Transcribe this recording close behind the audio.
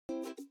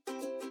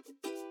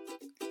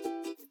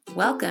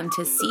Welcome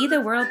to See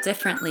the World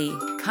Differently.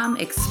 Come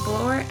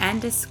explore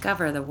and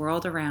discover the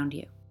world around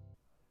you.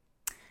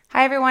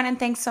 Hi, everyone, and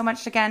thanks so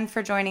much again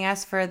for joining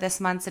us for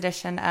this month's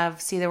edition of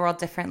See the World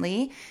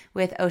Differently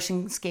with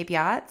Oceanscape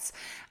Yachts.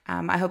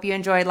 I hope you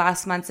enjoyed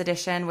last month's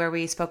edition where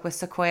we spoke with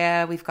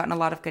Sequoia. We've gotten a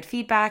lot of good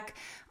feedback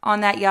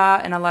on that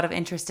yacht and a lot of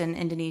interest in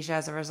Indonesia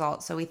as a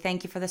result. So we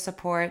thank you for the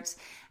support.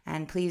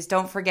 And please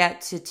don't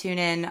forget to tune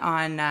in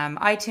on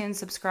iTunes,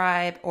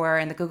 subscribe, or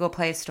in the Google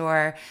Play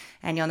Store,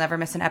 and you'll never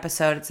miss an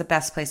episode. It's the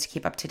best place to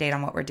keep up to date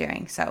on what we're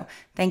doing. So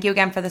thank you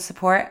again for the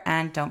support,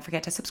 and don't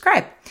forget to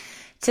subscribe.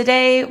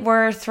 Today,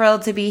 we're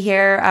thrilled to be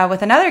here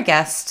with another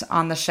guest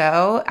on the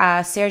show,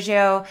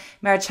 Sergio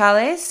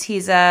Marichales.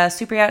 He's a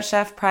super yacht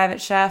chef, private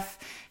chef,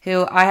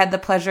 who I had the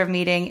pleasure of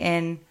meeting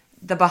in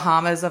the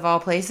Bahamas of all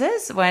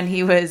places when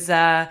he was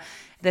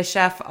the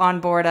chef on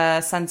board a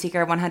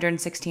Sunseeker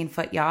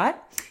 116-foot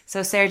yacht.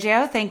 So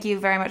Sergio, thank you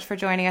very much for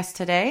joining us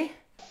today.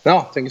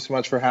 No, thank you so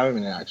much for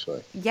having me,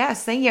 actually.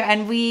 Yes, thank you.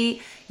 And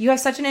you have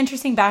such an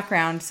interesting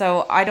background,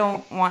 so I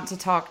don't want to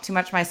talk too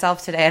much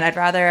myself today, and I'd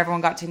rather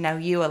everyone got to know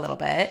you a little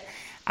bit.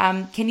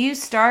 Can you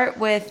start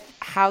with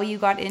how you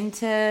got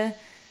into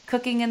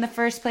cooking in the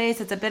first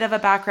place? It's a bit of a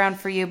background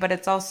for you, but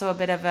it's also a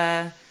bit of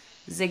a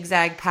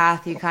zigzag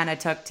path you kind of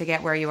took to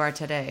get where you are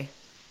today.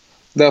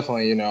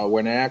 Definitely,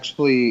 when I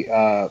actually,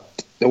 the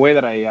way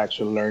that I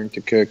actually learned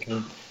to cook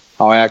and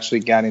how I actually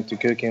got into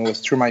cooking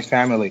was through my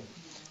family.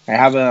 I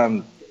have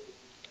a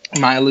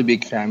mildly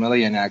big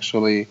family, and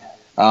actually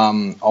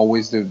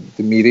always the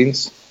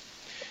meetings,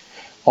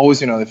 always,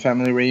 the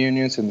family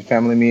reunions and the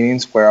family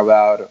meetings were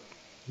about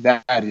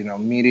that,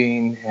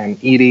 meeting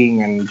and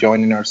eating and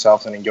enjoying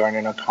ourselves and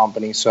enjoying our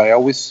company. So I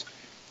always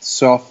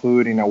saw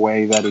food in a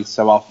way that it's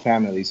about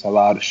family, it's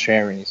about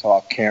sharing, it's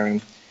about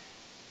caring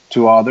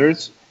to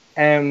others.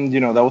 And,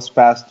 that was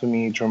passed to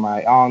me through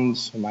my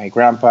aunts, my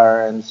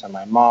grandparents, and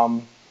my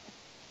mom.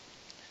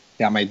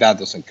 Yeah, my dad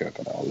doesn't cook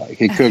at all. Like,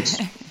 he cooks,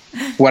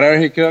 whatever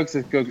he cooks,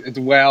 it's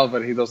well,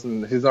 but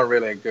he's not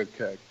really a good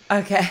cook.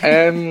 Okay.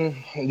 And,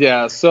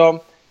 yeah,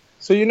 so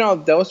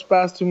that was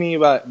passed to me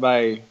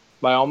by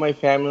all my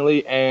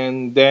family.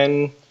 And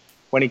then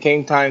when it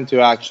came time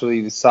to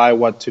actually decide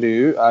what to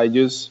do,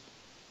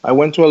 I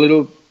went to a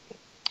little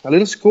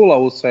school, I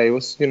would say. It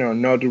was,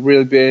 not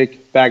really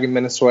big, back in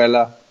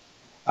Venezuela.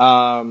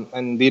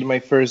 And did my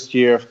first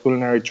year of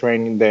culinary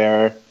training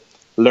there.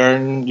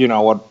 Learned,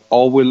 what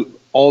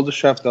all the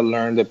chefs that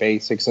learn the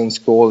basics in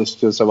school is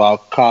just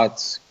about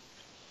cuts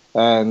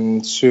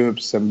and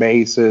soups and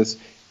bases,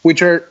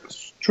 which are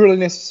truly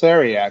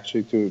necessary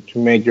actually to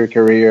make your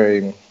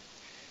career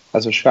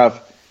as a chef.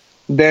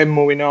 Then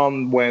moving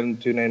on,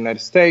 went to the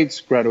United States,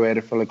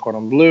 graduated from Le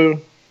Cordon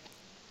Bleu,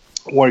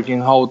 working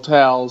in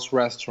hotels,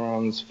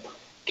 restaurants,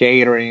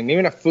 catering,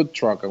 even a food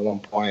truck at one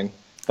point.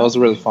 That was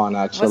really fun,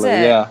 actually. Was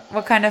it? Yeah.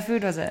 What kind of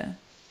food was it?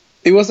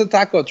 It was a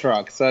taco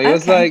truck, so it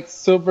was like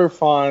super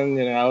fun.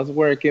 I was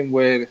working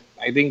with,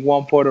 I think,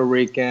 one Puerto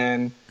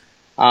Rican,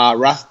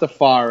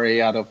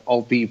 Rastafari out of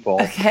all people.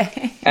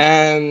 Okay.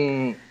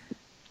 And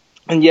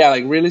yeah,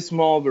 like really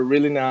small but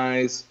really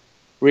nice,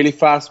 really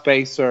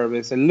fast-paced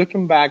service. And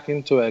looking back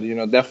into it,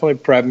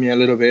 definitely prepped me a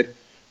little bit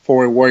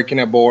for working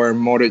aboard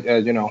motor,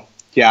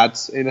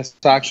 yachts. It's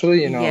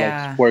actually,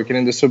 like working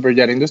in the super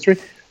jet industry.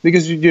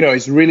 Because,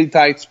 it's really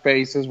tight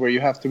spaces where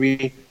you have to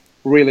be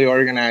really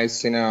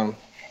organized,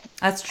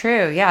 That's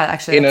true. Yeah,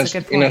 actually, that's a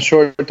good point. In a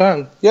short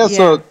time. Yeah,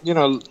 so,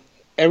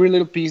 every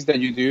little piece that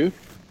you do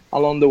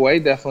along the way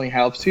definitely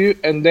helps you.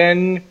 And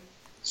then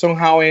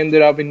somehow I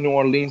ended up in New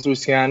Orleans,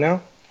 Louisiana,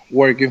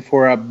 working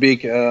for a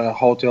big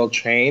hotel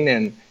chain.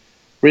 And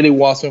really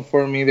wasn't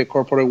for me the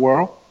corporate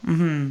world.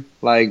 Mm-hmm.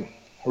 Like,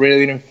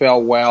 really didn't feel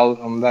well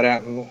on that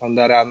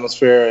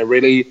atmosphere. I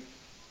really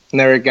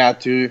never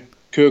got to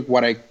cook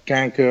what I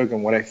can cook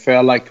and what I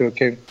felt like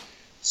cooking.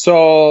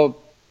 So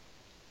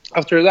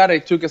after that, I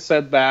took a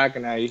setback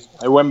and I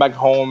went back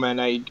home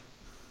and I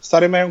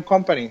started my own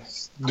company,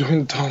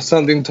 doing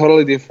something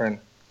totally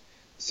different,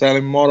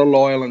 selling motor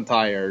oil and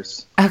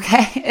tires.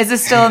 Okay. Is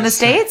this still in the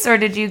States, or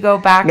did you go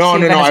back to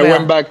Venezuela? No. I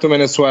went back to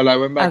Venezuela. I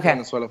went back to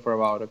Venezuela for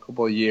about a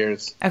couple of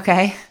years.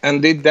 Okay.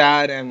 And did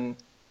that, and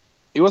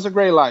it was a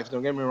great life.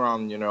 Don't get me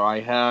wrong.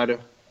 I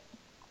had...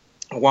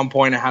 At one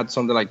point, I had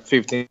something like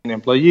 15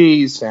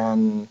 employees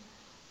and,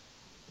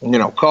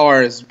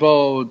 cars,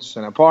 boats,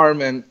 an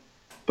apartment.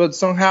 But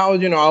somehow,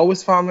 I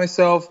always found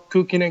myself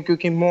cooking and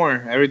cooking more.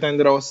 Every time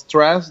that I was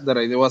stressed, that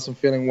I wasn't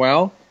feeling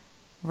well,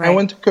 I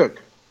went to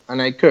cook.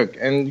 And I cook.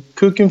 And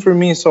cooking for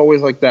me is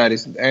always like that.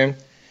 And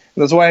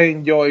that's why I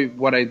enjoy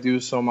what I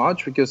do so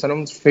much, because I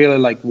don't feel it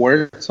like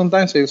work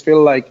sometimes. I just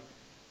feel like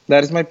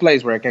that is my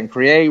place where I can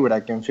create, where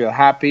I can feel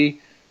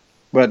happy.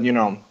 But,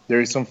 there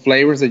is some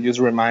flavors that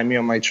just remind me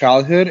of my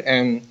childhood,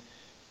 and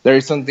there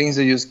is some things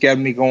that just get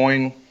me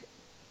going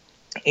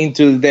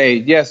into the day.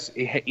 Yes,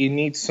 it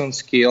needs some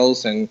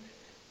skills, and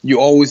you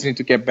always need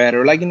to get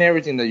better. Like in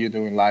everything that you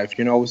do in life,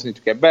 you always need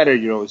to get better.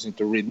 You always need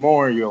to read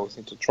more. You always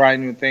need to try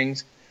new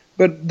things.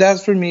 But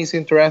that, for me, is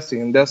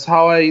interesting, and that's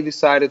how I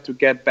decided to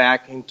get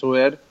back into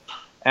it.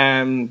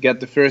 and get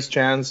the first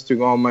chance to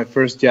go on my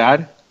first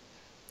yacht.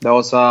 That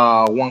was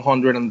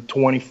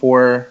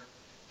 124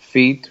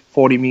 feet,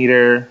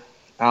 40-meter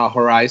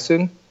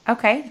horizon.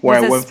 Okay. Where Was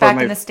I this went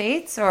back in the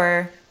States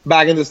or?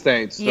 Back in the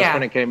States. Yeah. That's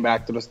when I came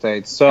back to the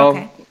States.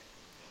 So,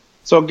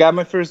 so got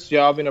my first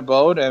job in a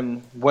boat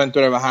and went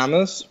to the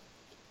Bahamas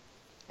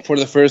for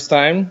the first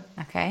time.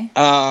 Okay.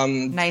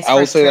 Nice. I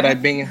will say that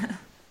I've been,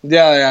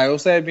 I will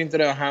say I've been to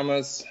the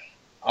Bahamas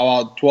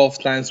about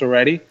 12 times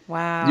already.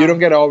 Wow. You don't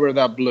get over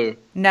that blue.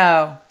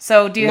 No.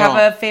 So do you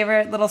have a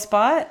favorite little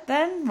spot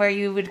then where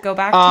you would go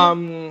back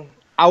to?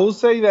 I will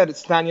say that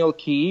it's Daniel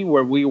Key,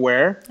 where we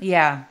were.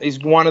 Yeah. It's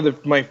one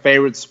of my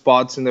favorite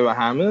spots in the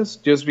Bahamas,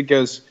 just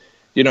because,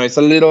 you know, it's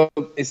a little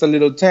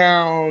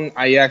town.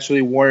 I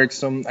actually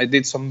I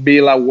did some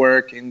villa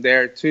work in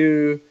there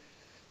too.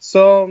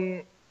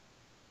 So,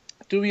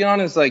 to be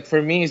honest, like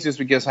for me, it's just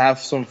because I have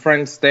some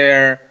friends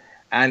there,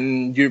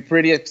 and you're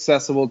pretty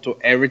accessible to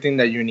everything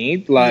that you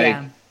need. Like,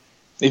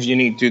 if you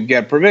need to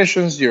get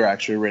provisions, you're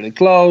actually really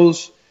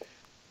close.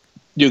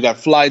 You got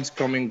flights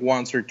coming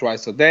once or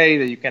twice a day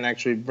that you can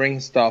actually bring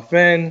stuff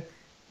in.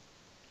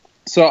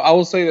 So I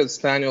will say that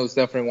Staniel is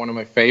definitely one of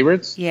my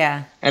favorites.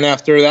 Yeah. And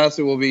after that,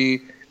 it will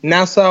be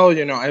Nassau.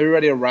 You know,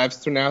 everybody arrives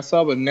to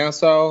Nassau, but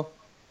Nassau,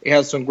 it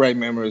has some great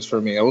memories for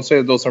me. I will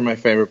say those are my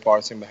favorite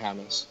parts in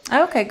Bahamas.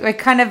 Okay,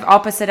 kind of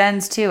opposite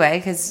ends too, eh?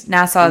 Because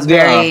Nassau is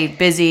very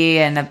busy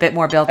and a bit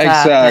more built up.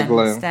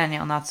 Exactly. And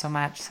Staniel, not so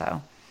much,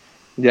 so.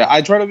 Yeah,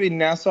 I try to be in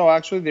Nassau.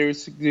 Actually, there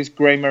is this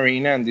great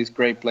marina and this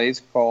great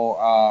place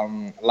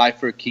called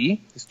Lifer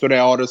Key. It's to the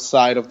other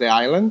side of the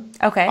island.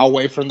 Okay.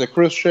 Away from the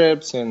cruise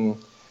ships and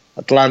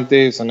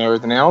Atlantis and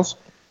everything else.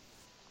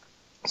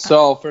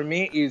 So for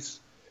me, it's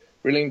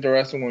really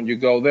interesting when you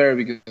go there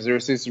because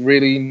there's this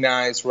really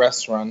nice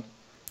restaurant.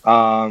 If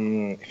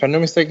I'm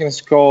not mistaken,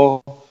 it's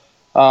called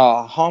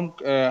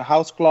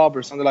House Club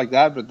or something like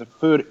that, but the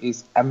food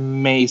is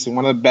amazing.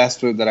 One of the best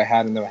food that I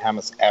had in the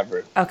Bahamas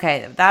ever.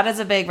 Okay, that is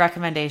a big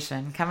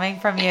recommendation coming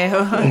from you.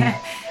 And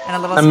a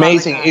little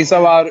amazing. It's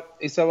about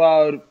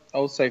I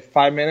would say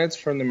 5 minutes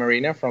from the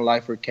marina, from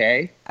Lifer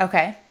Key.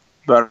 Okay.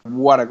 But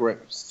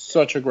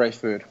such a great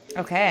food.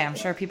 Okay, I'm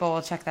sure people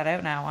will check that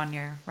out now on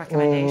your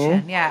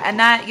recommendation. Mm-hmm. Yeah, and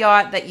that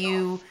yacht that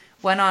you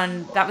went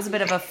on, that was a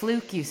bit of a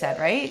fluke, you said,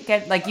 right?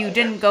 You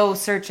didn't go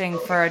searching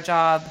for a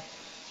job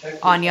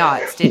on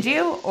yachts, did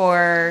you?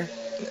 Or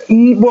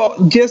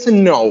well, yes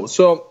and no.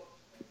 So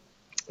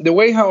the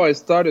way how I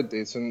started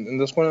this,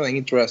 and that's one of the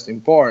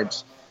interesting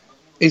parts,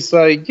 is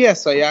like,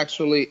 yes,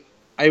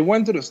 I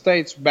went to the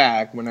States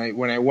back when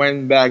I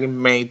went back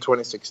in May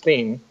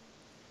 2016.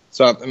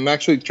 So I'm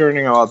actually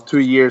turning about 2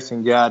 years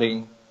in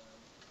yachting.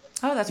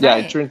 Oh, that's right.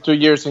 Yeah, I turned 2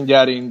 years in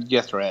yachting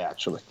yesterday,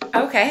 actually.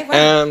 Okay,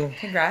 well,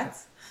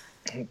 congrats.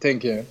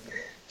 Thank you.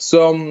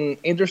 So,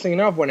 interesting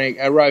enough, when I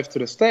arrived to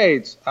the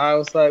States, I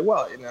was like,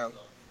 well, you know,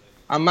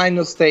 I might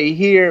not stay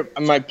here.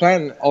 My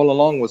plan all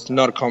along was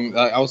not come.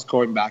 I was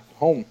going back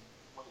home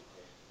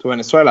to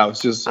Venezuela. It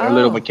was just a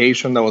little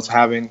vacation that I was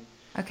having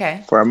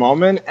for a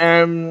moment.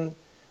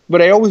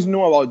 But I always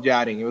knew about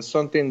yachting. It was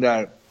something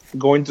that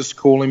going to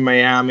school in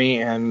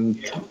Miami and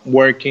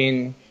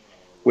working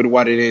with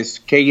what it is,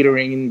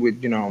 catering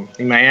with, you know,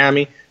 in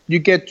Miami, you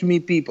get to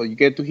meet people. You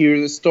get to hear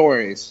the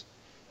stories.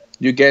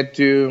 You get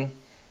to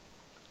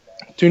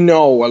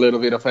know a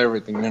little bit of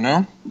everything, you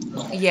know?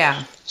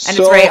 Yeah. And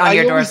so it's right on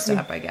your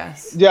doorstep, I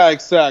guess. Yeah,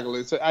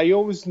 exactly. So I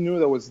always knew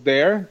that was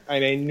there,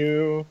 and I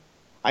knew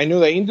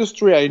the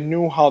industry, I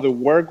knew how the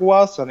work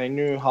was, and I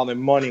knew how the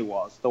money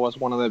was. That was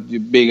one of the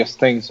biggest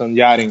things on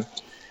yachting.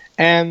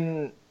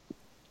 And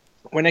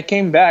when I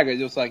came back, I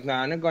was like,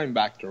 nah, I'm not going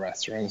back to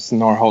restaurants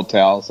nor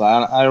hotels.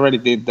 I already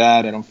did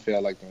that. I don't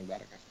feel like doing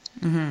that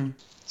again. Mm-hmm.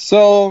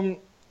 So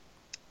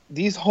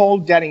this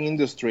whole yachting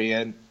industry,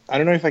 and I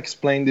don't know if I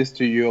explained this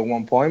to you at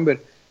one point, but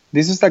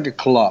this is like a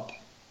club.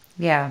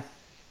 Yeah.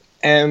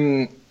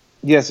 And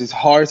yes, it's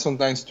hard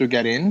sometimes to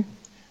get in,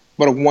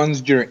 but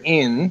once you're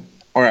in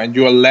or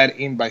you're let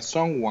in by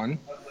someone,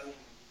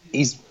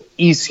 it's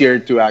easier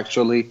to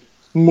actually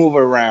move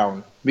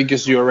around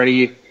because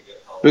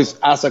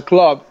as a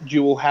club,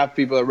 you will have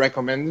people that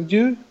recommended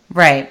you.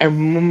 Right.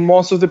 And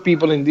most of the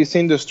people in this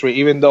industry,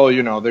 even though,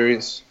 you know, there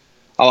is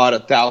about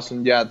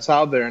 1,000 yachts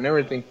out there and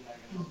everything,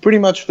 pretty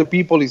much the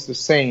people is the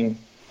same.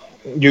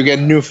 You get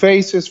new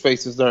faces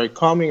that are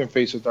coming and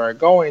faces that are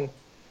going,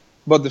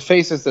 but the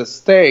faces that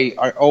stay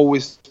are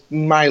always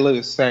mildly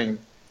the same.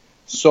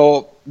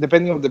 So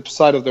depending on the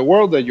side of the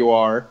world that you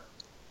are,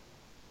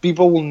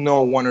 people will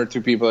know one or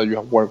two people that you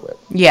have worked with.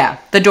 Yeah,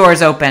 the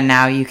door's open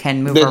now. You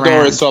can move around. The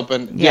door is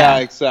open. Yeah,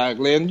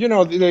 exactly. And, you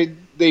know,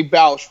 they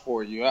vouch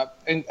for you.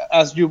 And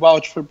as you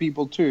vouch for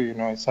people too, you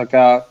know, it's like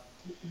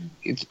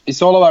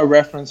it's all about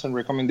reference and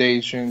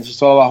recommendations.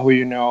 It's all about who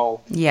you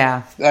know.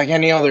 Yeah. Like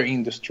any other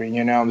industry,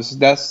 you know.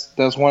 That's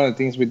one of the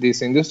things with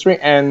this industry.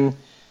 And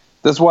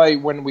that's why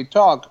when we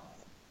talk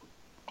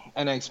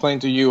and I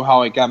explained to you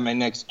how I got my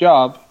next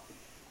job,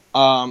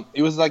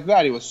 it was like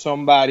that. It was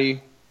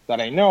somebody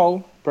that I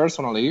know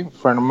personally, a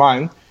friend of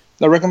mine,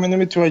 that recommended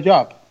me to a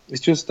job.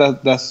 It's just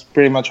that's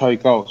pretty much how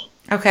it goes.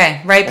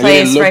 Okay, right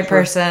place, right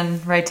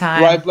person, right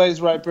time. Right place,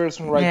 right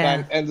person, right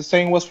time. And the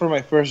same was for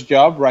my first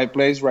job. Right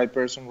place, right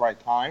person, right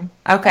time.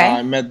 Okay.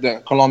 I met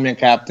the Colombian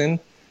captain,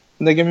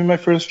 and they gave me my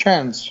first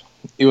chance.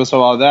 It was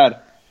about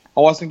that. I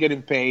wasn't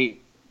getting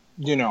paid,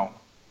 you know,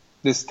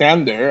 the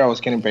standard. I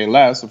was getting paid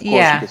less, of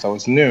course, because I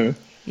was new.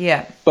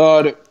 Yeah.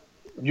 But,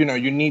 you know,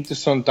 you need to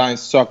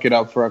sometimes suck it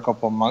up for a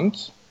couple of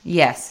months.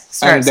 Yes,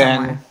 start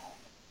somewhere.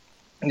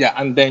 Yeah,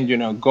 and then, you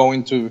know, go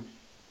into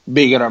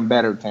bigger and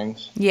better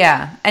things.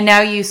 Yeah, and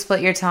now you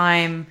split your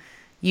time.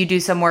 You do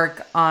some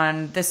work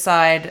on this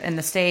side in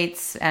the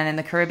States and in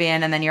the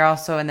Caribbean, and then you're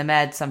also in the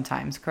Med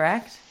sometimes,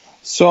 correct?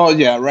 So,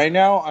 yeah, right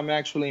now I'm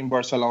actually in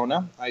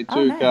Barcelona. I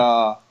took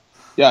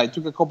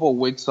a couple of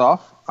weeks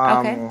off.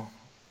 Okay.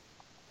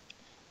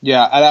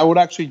 Yeah, and I would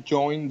actually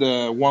join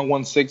the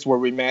 116 where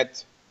we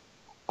met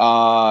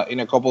in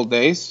a couple of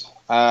days,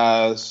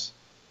 as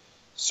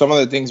some of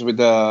the things with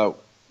the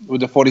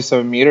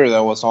 47 meter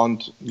that was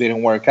on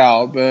didn't work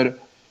out, but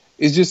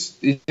it's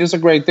just a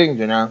great thing,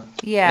 you know.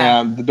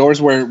 Yeah. The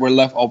doors were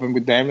left open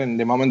with them, and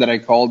the moment that I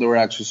called, they were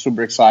actually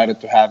super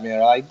excited to have me.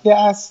 They're like,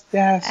 yes.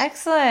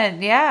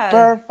 Excellent. Yeah.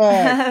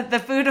 Perfect. The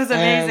food was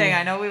amazing.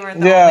 I know we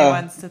weren't the only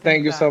ones to think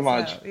thank you that, so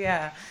much. So,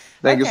 yeah.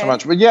 Thank you so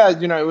much. But yeah,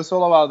 you know, it was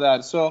all about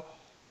that. So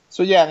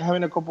yeah, I'm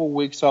having a couple of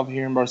weeks off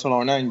here in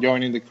Barcelona,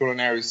 enjoying the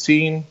culinary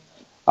scene.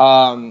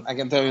 I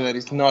can tell you that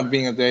it's not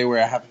been a day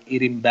where I have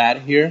eaten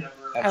bad here.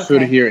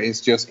 Food here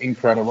is just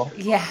incredible.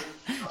 Yeah,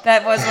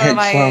 that was one of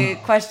my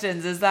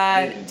questions. Is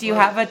that, do you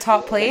have a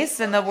top place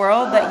in the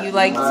world that you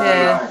like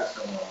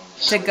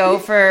to go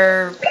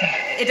for?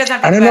 It doesn't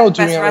have to be I don't know,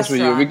 to be honest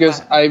with you,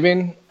 because I've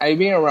been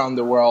around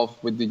the world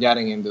with the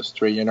yachting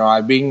industry. You know,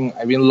 I've been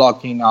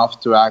lucky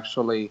enough to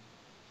actually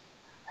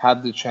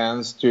have the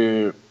chance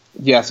to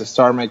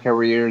start my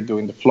career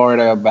doing the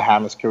Florida,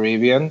 Bahamas,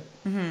 Caribbean,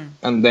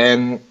 and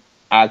then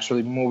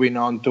actually moving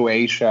on to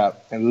Asia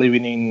and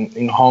living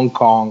in Hong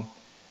Kong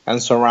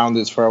and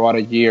surrounded for about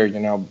a year, you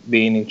know,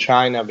 being in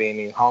China, being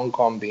in Hong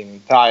Kong, being in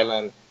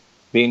Thailand,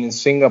 being in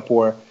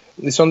Singapore.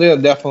 It's something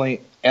that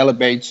definitely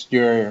elevates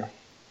your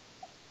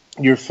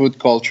food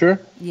culture.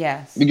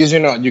 Yes. Because, you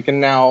know, you can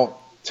now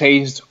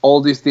taste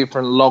all these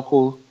different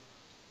local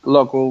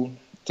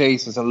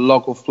tastes and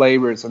local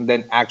flavors, and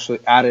then actually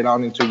add it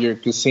on into your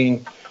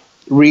cuisine.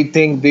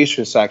 Rethink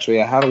dishes, actually.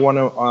 I had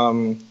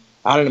an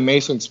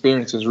amazing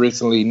experiences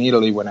recently in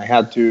Italy when I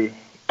had to.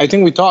 I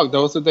think we talked.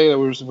 That was the day that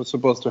we were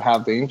supposed to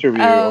have the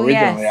interview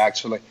originally,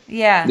 actually.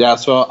 Yeah. Yeah,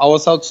 so I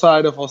was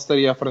outside of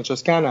Osteria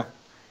Francescana.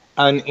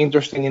 And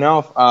interesting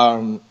enough,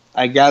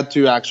 I got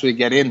to actually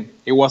get in.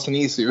 It wasn't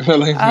easy,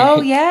 really.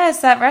 Oh,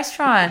 yes, that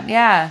restaurant.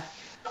 Yeah.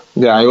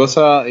 Yeah, it was.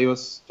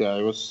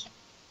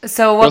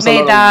 So what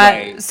made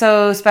that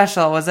so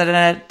special? Was it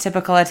a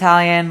typical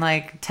Italian,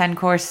 like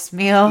 10-course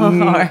meal?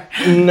 Or?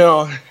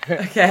 No.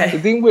 Okay. The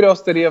thing with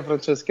Osteria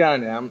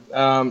Francescana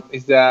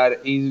is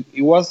that it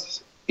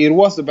was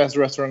the best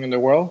restaurant in the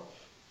world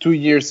 2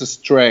 years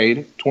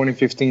straight,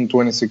 2015,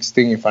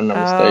 2016, if I'm not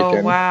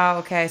mistaken. Oh, wow.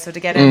 Okay, so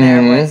to get in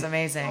there was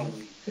amazing.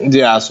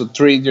 Yeah, so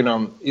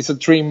it's a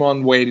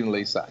 3-month waiting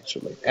list,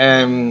 actually.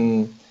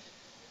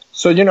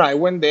 So, you know, I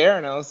went there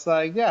and I was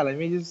like, yeah, let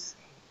me just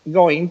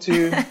go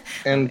into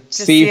and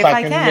see if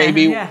I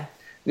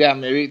can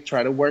maybe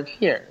try to work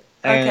here.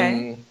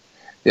 Okay. And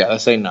yeah,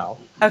 let's say no.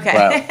 Okay.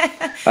 Well,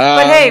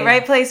 but hey,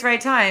 right place, right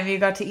time. You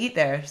got to eat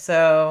there,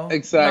 so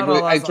exactly.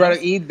 I try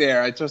to eat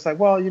there. I just like,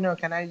 well, you know,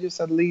 can I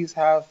just at least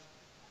have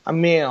a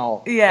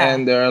meal? Yeah.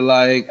 And they're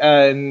like,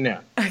 no.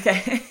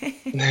 Okay.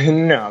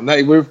 No,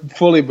 like we're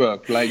fully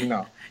booked. Like,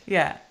 no.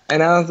 Yeah.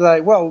 And I was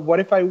like, well, what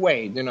if I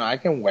wait? You know, I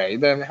can wait.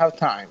 Then I have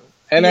time.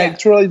 And I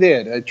truly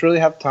did. I truly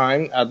have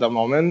time at the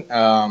moment.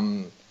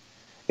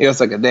 It was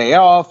like a day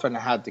off, and I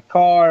had the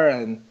car,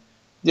 and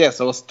yes,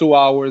 it was 2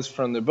 hours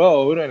from the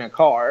boat in a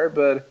car,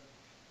 but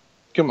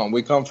come on,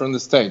 we come from the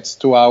States.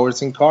 2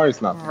 hours in car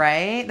is nothing.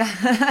 Right?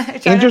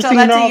 Trying to tell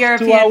that to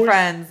European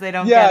friends. They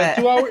don't get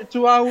it.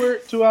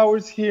 2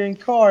 hours here in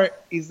car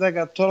is like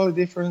a totally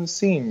different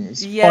scene.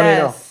 It's yes. funny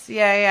enough.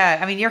 Yeah.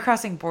 I mean, you're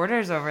crossing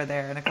borders over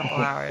there in a couple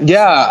hours.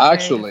 Yeah, so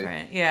actually.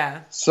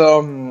 Yeah.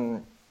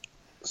 So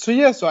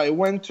I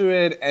went to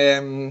it,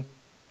 and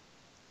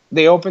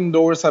they opened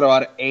doors at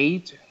about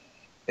 8.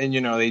 And,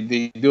 you know, they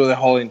do the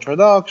whole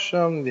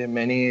introduction,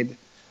 bienvenido,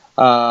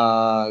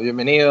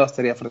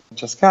 Osteria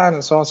Francescana,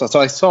 and so on.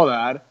 So I saw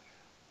that,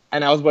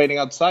 and I was waiting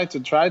outside to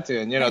try to.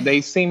 And, you know,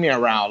 they see me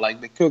around.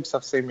 Like, the cooks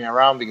have seen me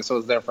around because I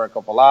was there for a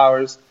couple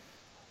hours.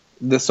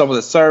 Some of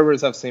the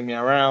servers have seen me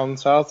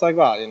around. So I was like,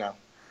 well, you know,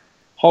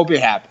 hope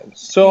it happens.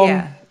 So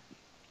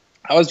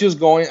I was just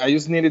going. I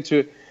just needed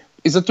to.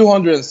 It's a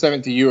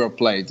 270 euro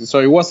plate, so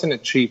it wasn't a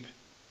cheap.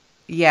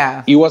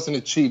 Yeah. It wasn't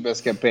a cheap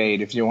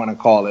escapade, if you want to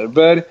call it,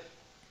 but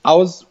I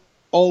was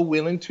all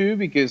willing to,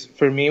 because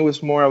for me it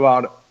was more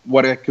about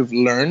what I could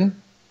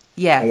learn,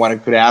 and what I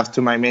could add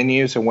to my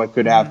menus, and what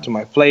could add to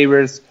my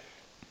flavors,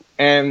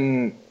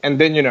 and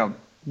then, you know,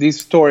 this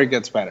story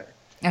gets better.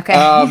 Okay.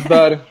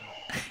 But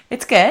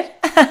it's good.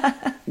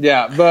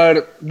 Yeah,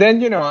 but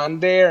then, you know, I'm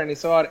there, and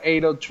it's about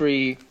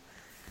 8:03.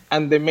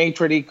 and the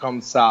maitre d'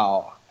 comes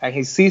out, and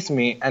he sees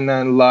me, and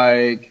then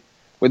like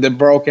with the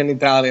broken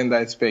Italian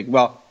that I speak.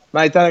 Well,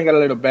 my Italian got a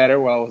little better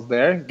while I was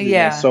there.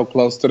 So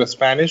close to the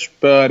Spanish,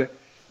 but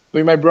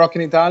with my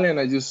broken Italian,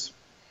 I just,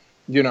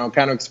 kind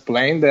of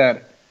explained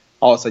that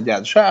I was a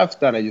young chef,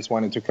 that I just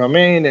wanted to come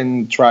in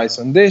and try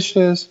some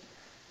dishes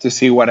to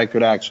see what I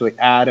could actually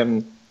add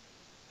and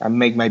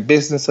make my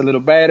business a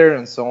little better,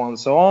 and so on and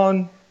so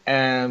on.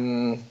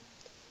 And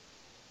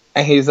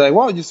he's like,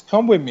 well, just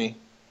come with me.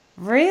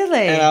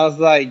 Really? And I was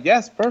like,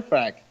 yes,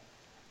 perfect.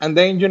 And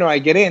then, I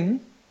get in,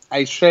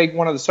 I shake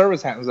one of the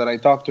service hands that I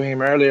talked to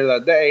him earlier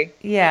that day.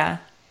 Yeah.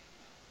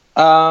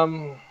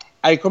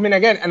 I come in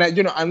again, and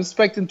I'm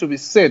expecting to be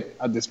sit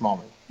at this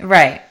moment.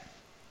 Right.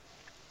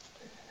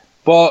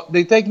 But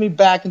they take me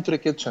back into the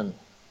kitchen.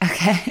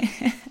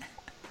 Okay.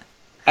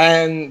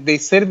 And they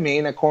sit me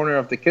in a corner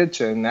of the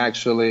kitchen,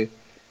 actually.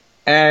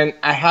 And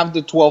I have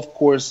the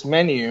 12-course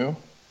menu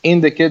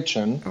in the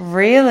kitchen.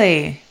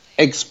 Really?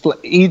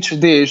 Each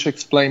dish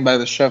explained by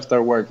the chef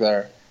that worked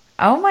there.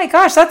 Oh my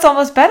gosh, that's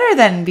almost better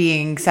than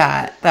being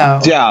sat,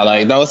 though. Yeah,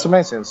 like that was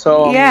amazing.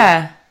 So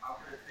yeah.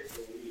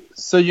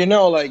 So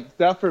like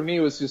that for me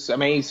was just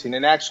amazing,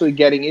 and actually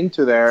getting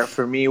into there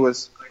for me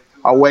was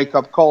a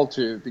wake-up call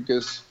too,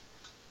 because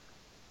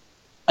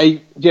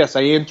I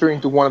enter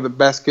into one of the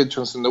best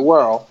kitchens in the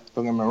world.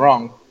 Don't get me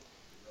wrong,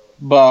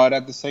 but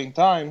at the same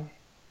time,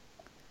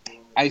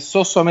 I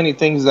saw so many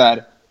things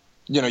that.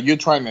 You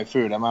try my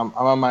food. I'm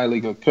a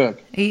mildly good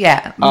cook.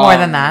 Yeah, more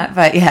than that,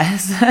 but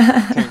yes.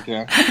 Thank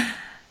you.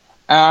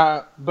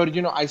 But,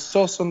 I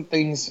saw some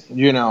things,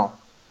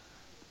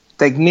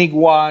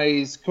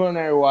 technique-wise,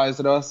 culinary-wise,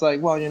 that I was like,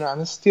 well,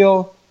 I'm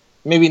still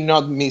maybe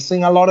not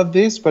missing a lot of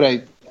this, but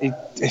I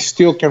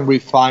still can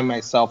refine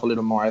myself a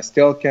little more. I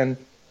still can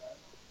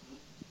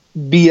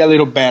be a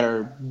little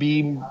better,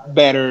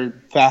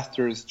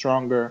 faster,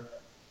 stronger.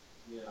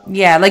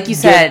 Yeah, like you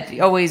said,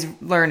 always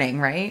learning,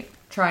 right?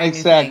 Trying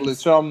exactly.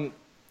 So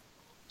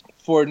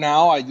for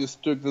now, I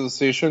just took the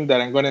decision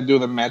that I'm going to do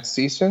the Met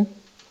season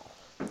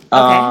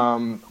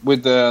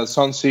with the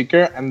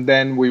Sunseeker, and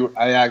then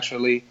I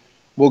actually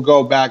will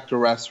go back to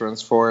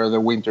restaurants for the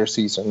winter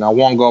season. I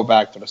won't go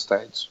back to the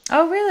States.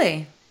 Oh,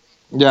 really?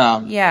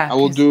 Yeah. Yeah. I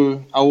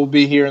will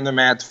be here in the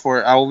Met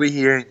I will be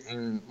here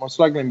most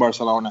likely in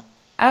Barcelona.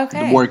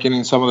 Okay. Working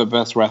in some of the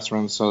best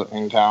restaurants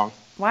in town.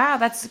 Wow,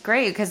 that's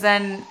great, because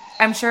then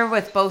I'm sure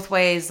with both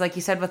ways, like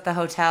you said with the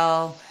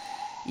hotel,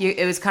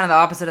 it was kind of the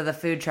opposite of the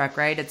food truck,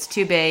 right? It's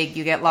too big,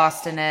 you get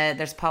lost in it,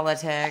 there's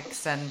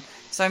politics, and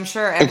so I'm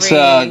sure every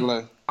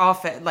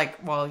office,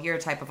 your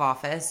type of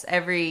office,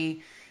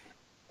 every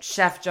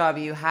chef job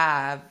you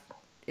have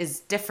is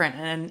different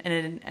and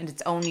in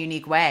its own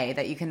unique way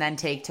that you can then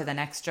take to the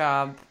next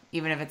job,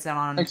 even if it's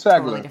on a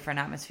totally different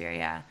atmosphere.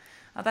 Yeah.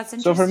 Oh, that's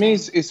interesting. So for me,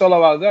 it's all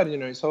about that.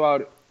 It's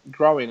about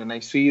growing, and I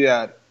see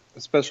that,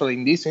 especially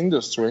in this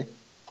industry,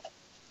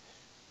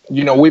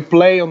 we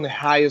play on the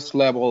highest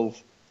level.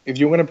 If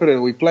you're going to put it,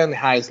 we play on the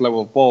highest level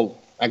of ball.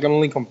 I can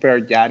only compare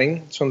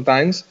yachting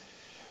sometimes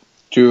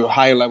to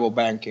high-level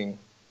banking.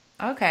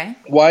 Okay.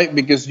 Why?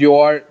 Because you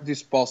are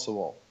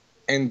disposable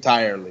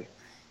entirely.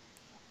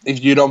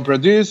 If you don't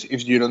produce,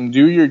 if you don't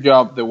do your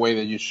job the way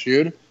that you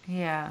should,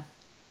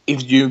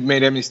 if you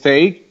made a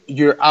mistake,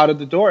 you're out of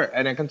the door.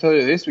 And I can tell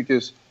you this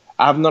because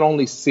I've not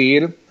only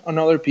seen on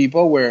other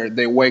people where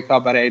they wake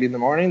up at 8 in the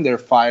morning, they're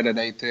fired at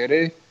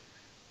 8:30,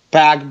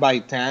 packed by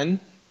 10,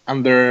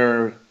 and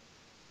their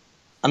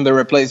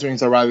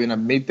replacements arriving at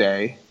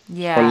midday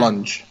for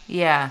lunch.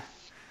 Yeah.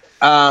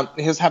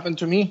 It has happened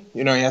to me.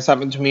 It has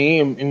happened to me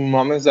in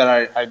moments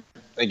that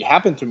it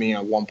happened to me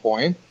at one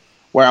point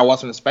where I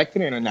wasn't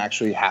expecting it, and it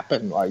actually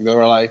happened. Like they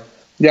were like,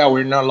 "Yeah,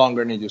 we no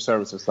longer need your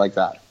services," like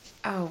that.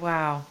 Oh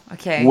wow.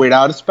 Okay.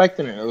 Without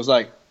expecting it, it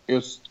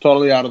was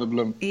totally out of the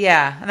blue.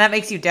 Yeah, and that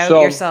makes you doubt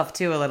yourself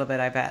too a little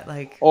bit, I bet.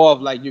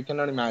 You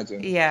cannot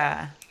imagine.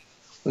 Yeah.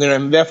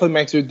 It definitely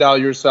makes you doubt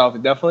yourself.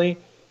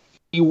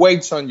 It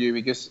weighs on you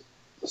because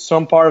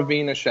some part of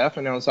being a chef,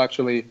 and I was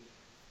actually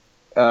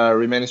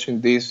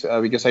reminiscing this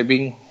because I've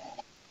been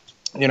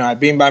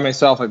by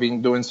myself. I've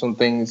been doing some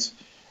things,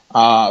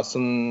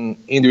 some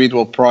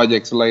individual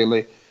projects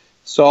lately.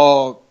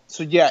 So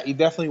yeah, it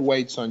definitely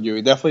weighs on you.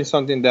 It definitely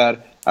something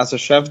that as a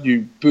chef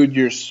you put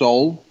your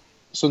soul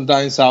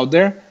sometimes out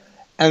there,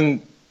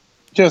 and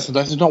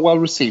sometimes it's not well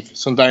received.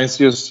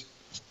 Sometimes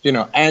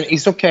and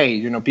it's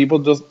okay.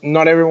 People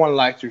not everyone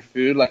likes your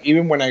food. Like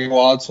even when I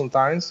go out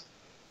sometimes,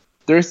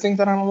 there's things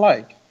that I don't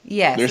like.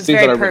 Yes, it's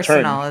very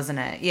personal, isn't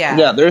it? Yeah.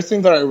 Yeah, there's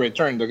things that I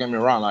return. Don't get me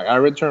wrong. Like I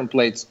return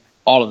plates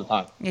all of the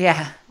time.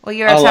 Yeah. Well,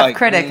 you're a tough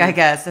critic, I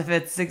guess, if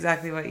it's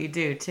exactly what you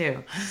do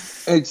too.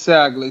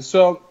 Exactly.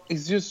 So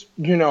it's just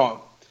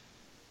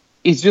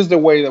it's just the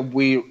way that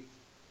we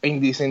in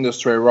this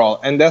industry roll,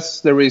 and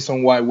that's the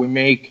reason why we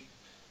make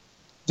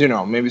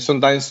maybe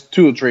sometimes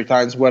 2 or 3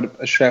 times what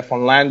a chef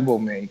on land will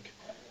make,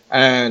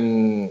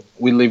 and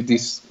we live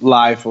this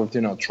life of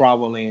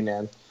traveling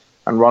and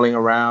rolling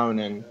around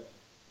and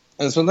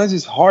And sometimes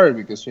it's hard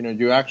because,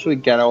 you actually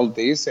get all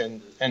this.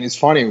 And it's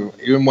funny,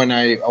 even when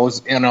I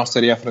was in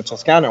Osteria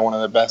Francescana, one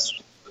of the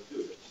best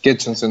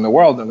kitchens in the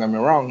world, don't get me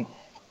wrong,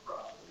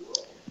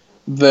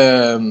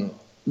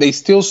 they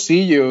still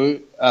see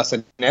you as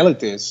an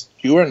elitist.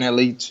 You're an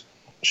elite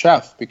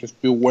chef because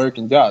you work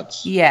in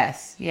Dutch.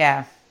 Yes,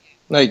 yeah.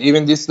 Like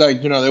even this,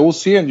 like, they will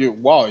see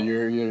and wow,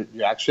 you're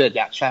actually a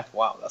Dutch chef.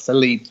 Wow, that's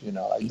elite.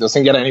 Like, it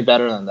doesn't get any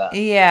better than that.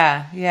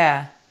 Yeah,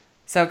 yeah.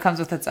 So it comes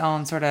with its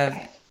own sort of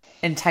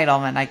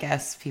entitlement, I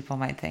guess people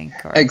might think.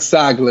 Or...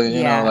 Exactly.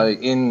 You know,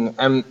 like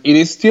and it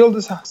is still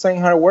the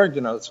same hard work.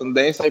 Some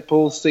days I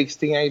pull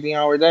 16,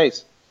 18-hour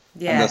days.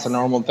 Yeah, and that's a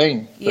normal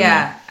thing.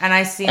 Yeah, and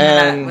I see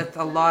that with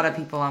a lot of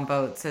people on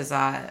boats.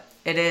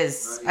 It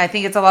is. I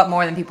think it's a lot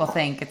more than people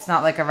think. It's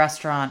not like a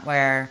restaurant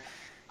where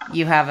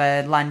you have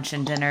a lunch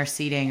and dinner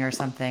seating or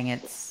something.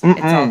 It's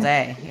all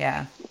day.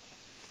 Yeah.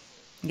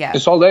 Yeah.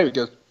 It's all day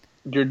because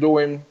you're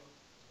doing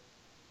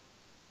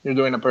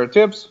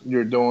aperitifs,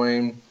 you're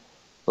doing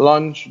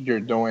lunch, you're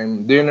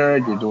doing dinner,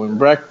 you're doing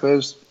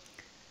breakfast.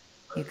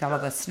 You've got all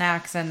the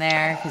snacks in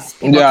there because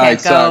people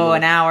can't go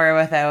an hour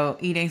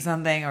without eating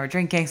something or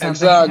drinking something.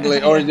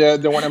 Exactly. Or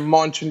they want to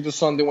munch into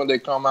something when they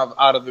come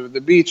out of the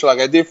beach, like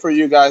I did for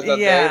you guys that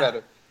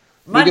day.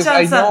 Munch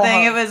on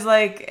something. It was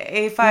like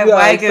A5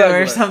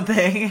 Wagyu or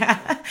something.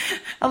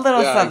 A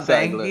little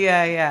something. Exactly.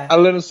 Yeah. A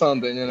little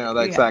something,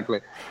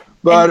 exactly.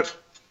 But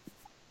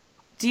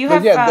do you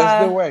have?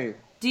 That's the way.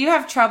 Do you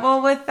have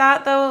trouble with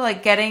that though?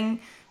 Like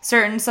getting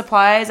certain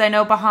supplies? I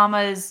know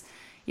Bahamas.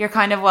 You're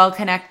kind of well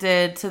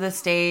connected to the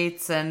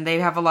States and they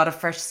have a lot of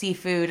fresh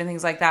seafood and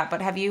things like that.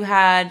 But have you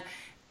had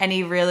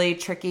any really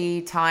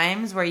tricky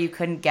times where you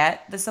couldn't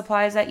get the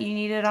supplies that you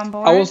needed on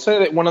board? I will say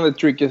that one of the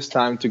trickiest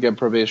times to get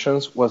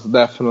provisions was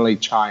definitely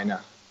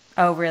China.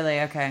 Oh, really?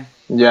 Okay.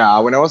 Yeah,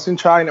 when I was in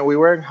China, we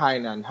were in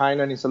Hainan.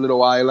 Hainan is a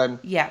little island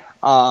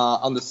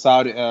on the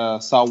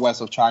southwest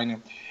of China.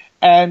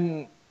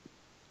 And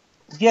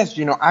yes,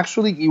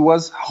 actually it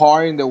was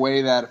hard in the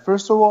way that,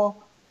 first of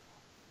all,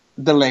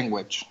 the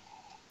language.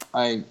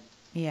 Don't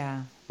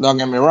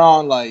get me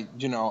wrong,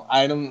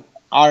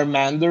 our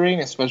Mandarin,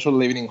 especially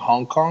living in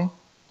Hong Kong,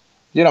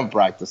 you don't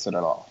practice it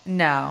at all.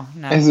 No.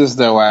 It's just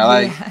the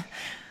way.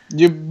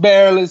 You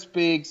barely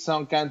speak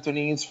some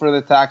Cantonese for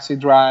the taxi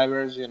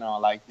drivers,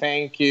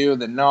 thank you,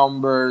 the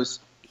numbers,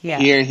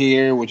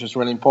 here, which is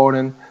really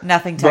important.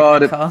 Nothing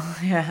technical,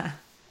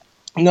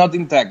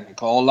 Nothing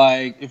technical.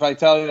 Like, if I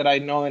tell you that I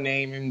know the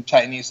name in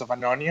Chinese of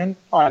an onion,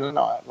 I don't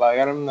know it. Like,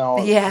 I don't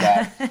know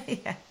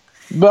that.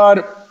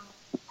 But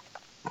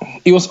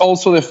it was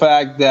also the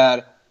fact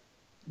that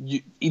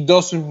it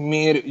doesn't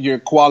meet your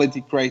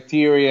quality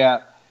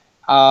criteria.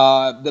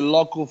 The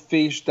local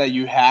fish that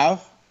you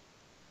have,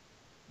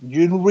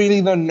 you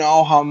really don't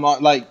know how much.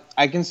 Like,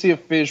 I can see a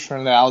fish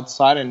from the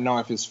outside and know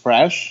if it's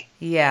fresh.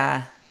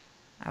 Yeah,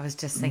 I was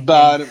just thinking.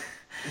 But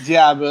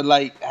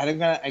like,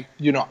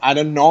 I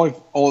don't know if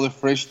all the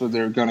fish that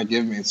they're gonna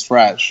give me is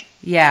fresh.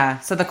 Yeah,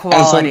 so the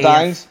quality. And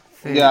sometimes, of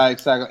food. Yeah,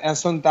 exactly. And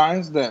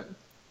sometimes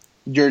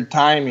your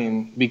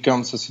timing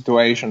becomes a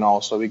situation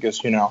also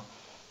because,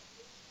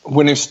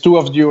 when it's two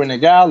of you in a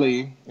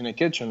galley, in a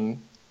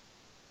kitchen,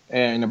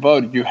 in a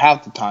boat, you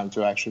have the time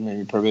to actually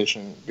maybe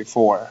provision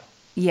before.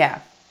 Yeah.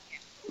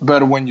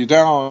 But when you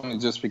don't, it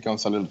just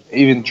becomes a little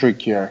even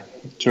trickier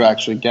to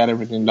actually get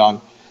everything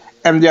done.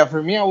 And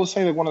for me, I would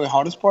say that one of the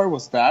hardest part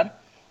was that.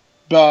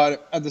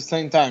 But at the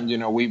same time,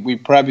 we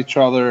prep each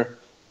other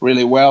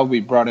really well.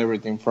 We brought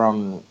everything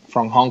from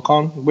Hong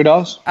Kong with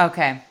us.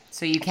 Okay.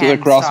 So you can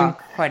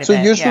stock quite a bit. So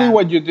usually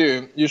what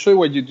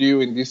you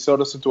do in these sort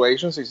of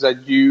situations is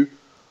that you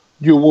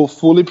will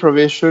fully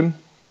provision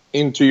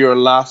into your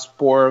last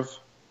port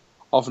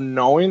of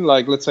knowing.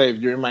 Like, let's say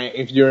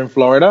if you're in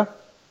Florida,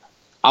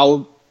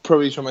 I'll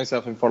provision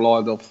myself in Fort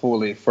Lauderdale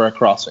fully for a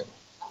crossing.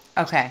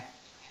 Okay.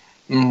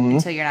 Mm-hmm.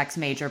 Until your next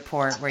major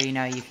port where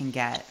you can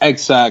get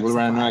exactly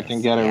right now I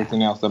can get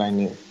everything else that I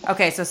need.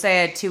 Okay, so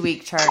say a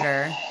 2-week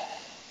charter.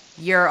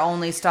 You're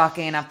only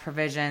stocking enough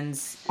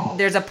provisions.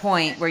 There's a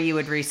point where you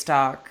would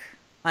restock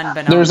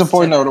unbeknownst. There's a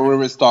point where we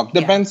restock.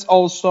 Depends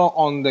also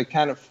on the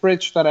kind of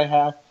fridge that I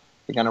have,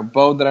 the kind of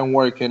boat that I'm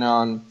working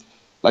on.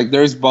 Like,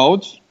 there's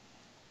boats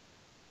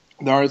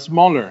that are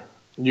smaller.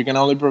 You can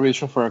only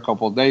provision for a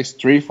couple of days,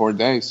 3-4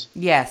 days.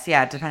 Yes,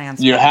 depending on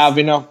space. You have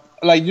enough.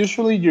 Like,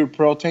 usually your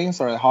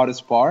proteins are the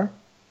hottest part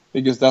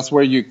because that's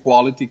where your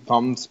quality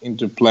comes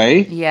into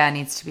play. Yeah, it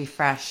needs to be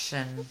fresh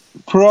and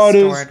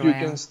produce, you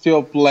can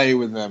still play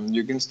with them.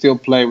 You can still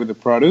play with the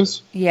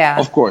produce. Yeah.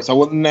 Of course, I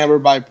would never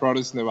buy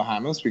produce in the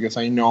Bahamas because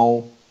I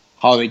know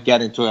how they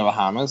get into the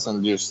Bahamas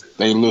and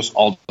they lose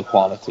all the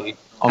quality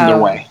on their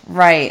way.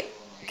 Right.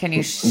 Can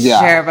you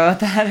share about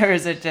that, or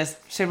is it just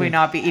should we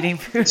not be eating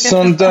food?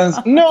 Sometimes,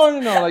 no.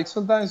 Like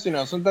sometimes in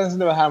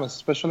the Bahamas,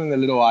 especially in the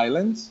little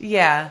islands.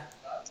 Yeah.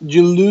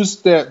 You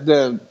lose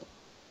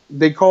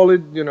they call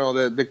it,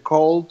 the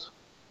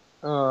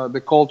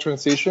cold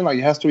transition. Like,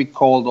 it has to be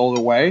cold all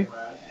the way,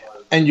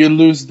 and you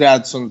lose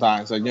that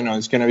sometimes. Like,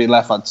 it's gonna be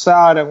left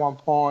outside at one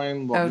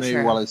point,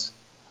 while it's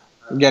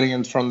getting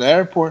in from the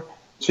airport.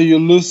 So you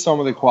lose some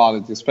of the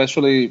quality,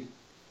 especially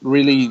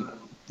really,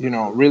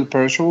 real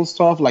perishable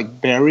stuff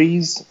like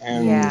berries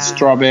and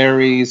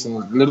strawberries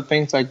and little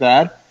things like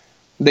that.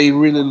 They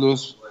really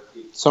lose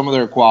some of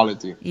their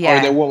quality, or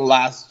they won't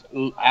last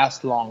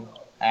as long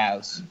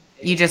as.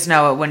 You just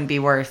know it wouldn't be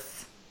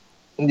worth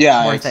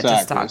exactly. it to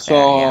stock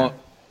so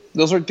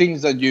those are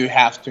things that you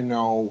have to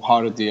know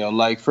how to deal.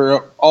 Like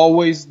for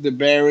always the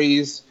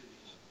berries,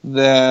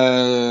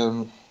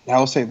 the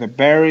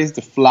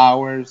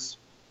flowers,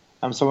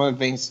 some of the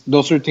things.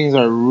 Those are things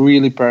that are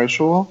really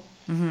perishable,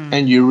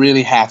 and you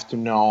really have to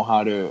know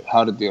how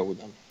to deal with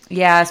them.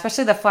 Yeah,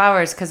 especially the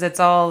flowers, because it's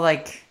all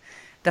like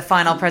the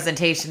final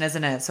presentation,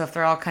 isn't it? So if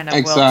they're all kind of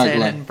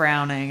wilted and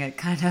browning, it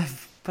kind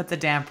of puts a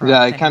damper on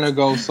things. It kind of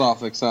goes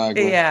off,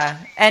 exactly. Yeah.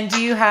 And do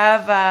you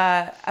have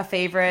a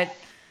favorite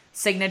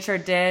signature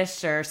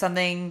dish or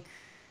something?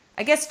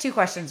 I guess two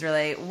questions,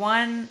 really.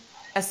 One,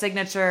 a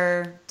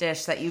signature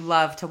dish that you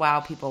love to wow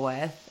people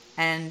with,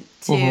 and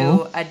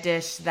two, a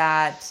dish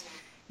that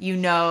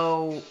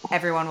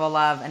everyone will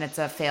love, and it's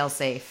a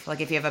fail-safe.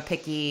 Like if you have a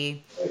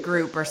picky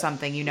group or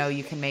something,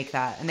 you can make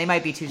that. And they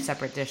might be two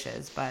separate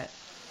dishes, but...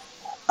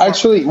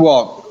 Actually,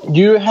 well,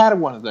 you had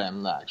one of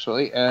them,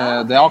 actually.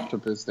 The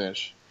octopus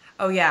dish.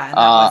 Oh, yeah, and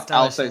that was delicious.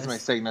 I'll say it's my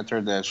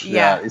signature dish.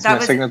 Yeah, it's my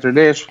signature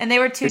dish. And they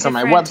were two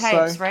different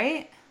types,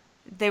 right?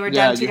 They were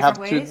done two different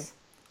ways?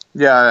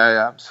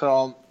 Yeah.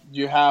 So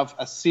you have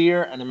a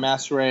sear and a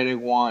macerated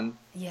one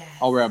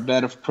over a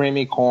bed of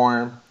creamy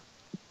corn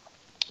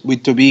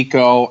with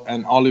tobacco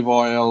and olive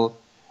oil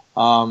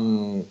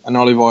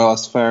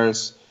as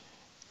first.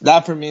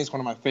 That for me is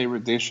one of my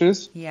favorite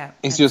dishes. Yeah,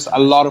 it's just a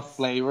lot of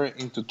flavor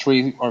into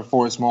 3 or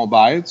 4 small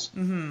bites.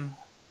 Mm-hmm.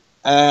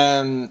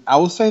 And I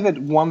would say that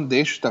one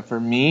dish that for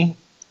me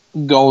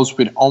goes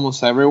with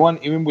almost everyone,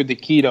 even with the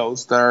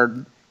ketos that are.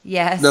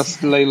 Yes.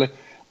 That's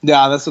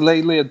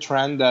lately a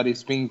trend that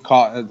is being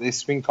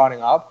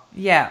cutting up.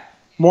 Yeah.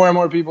 More and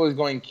more people is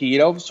going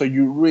keto, so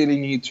you really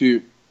need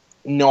to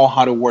know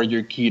how to work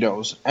your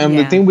ketos. And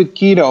the thing with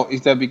keto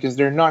is that because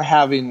they're not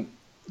having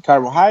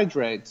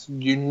carbohydrates,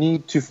 you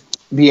need to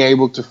be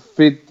able to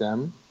feed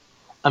them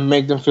and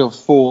make them feel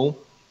full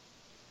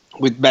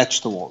with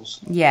vegetables.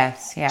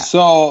 Yes, yeah.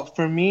 So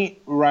for me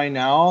right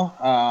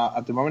now,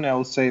 at the moment, I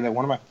would say that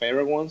one of my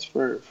favorite ones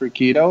for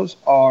ketos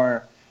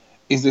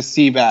is the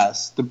sea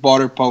bass, the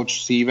butter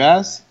poached sea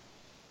bass.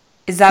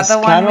 Is that the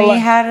one we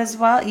had as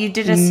well? You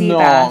did a sea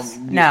bass?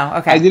 No,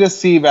 okay. I did a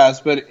sea bass,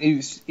 but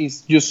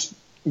it's just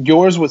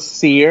yours was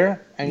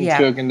sear and you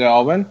cook in the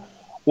oven.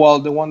 Well,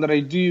 the one that I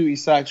do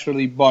is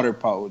actually butter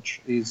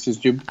poach. It's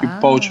just you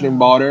poach it in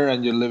butter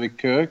and you leave it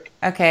cook.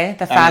 Okay,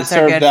 the fats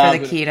are good for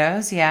the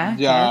ketos, yeah.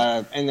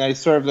 Yeah, and I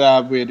serve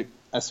that with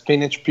a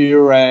spinach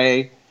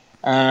puree,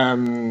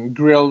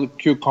 grilled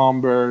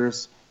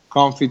cucumbers,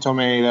 confit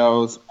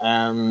tomatoes,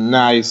 and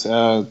nice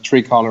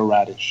 3-color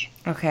radish.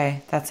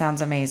 Okay, that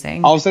sounds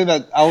amazing. I'll say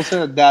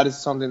that is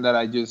something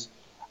that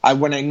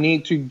when I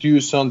need to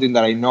do something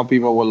that I know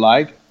people will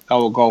like, I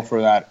will go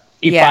for that.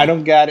 If I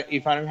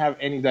don't have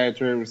any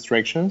dietary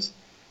restrictions,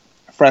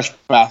 fresh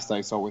pasta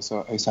is always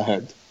a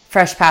hit.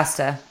 Fresh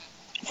pasta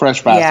from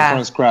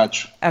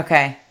scratch.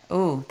 Okay.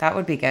 Ooh, that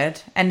would be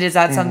good. And is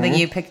that something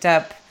you picked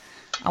up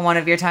on one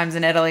of your times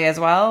in Italy as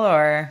well,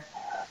 or?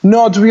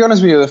 No, to be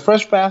honest with you, the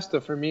fresh pasta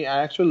for me,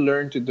 I actually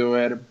learned to do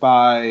it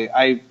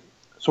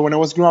so when I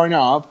was growing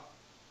up,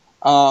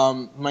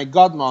 my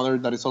godmother,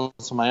 that is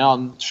also my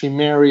aunt, she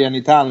married an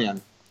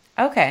Italian.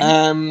 Okay.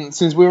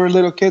 Since we were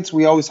little kids,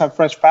 we always had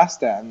fresh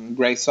pasta and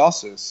great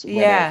sauces.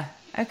 Yeah.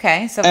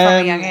 Okay. So from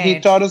a young age. He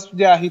taught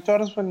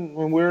us when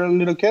we were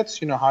little kids,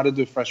 how to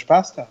do fresh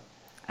pasta.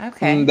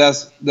 Okay. And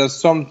that's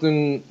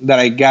something that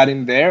I got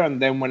in there.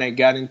 And then when I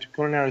got into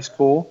culinary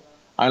school,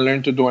 I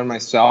learned to do it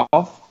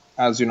myself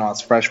as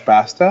fresh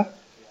pasta.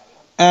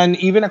 And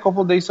even a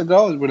couple of days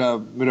ago,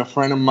 with a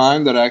friend of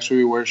mine that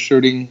actually were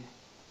shooting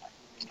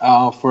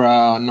for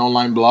an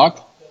online blog.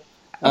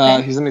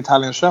 Okay. He's an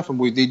Italian chef, and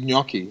we did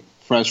gnocchi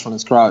fresh from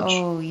scratch.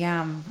 Oh,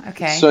 yum.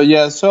 Okay. So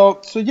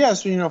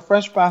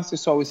fresh pasta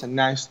is always a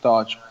nice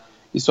touch.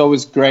 It's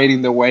always great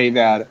in the way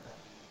that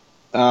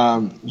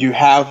you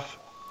have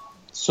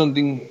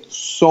something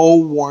so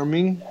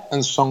warming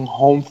and some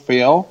home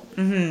feel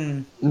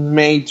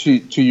made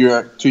to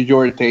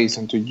your taste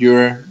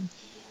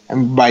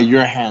and by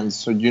your hands.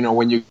 So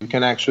when you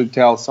can actually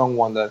tell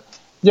someone that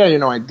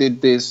I did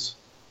this.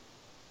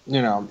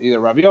 Either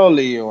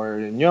ravioli or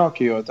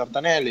gnocchi or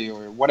tartanelli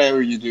or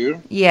whatever you do.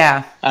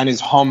 Yeah. And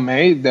it's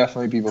homemade,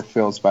 definitely people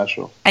feel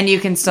special. And you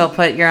can still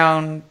put your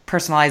own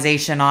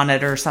personalization on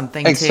it or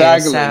something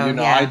exactly. too. Exactly.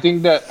 So, I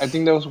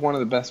think that was one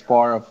of the best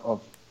part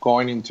of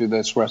going into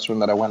this restaurant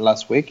that I went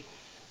last week.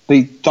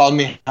 They taught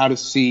me how to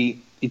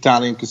see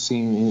Italian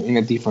cuisine in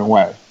a different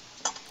way.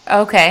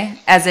 Okay.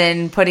 As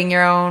in putting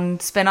your own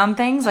spin on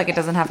things? Like it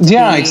doesn't have to be...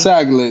 Yeah,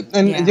 exactly.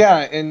 And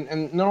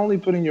and not only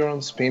putting your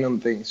own spin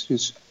on things,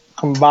 just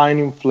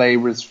combining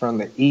flavors from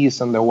the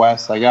East and the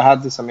West. Like I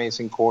had this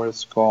amazing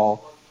course called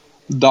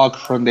Duck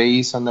from the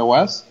East and the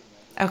West.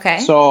 Okay.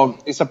 So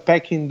it's a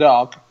Peking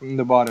duck in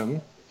the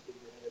bottom,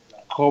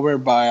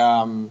 covered by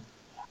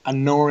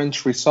an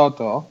orange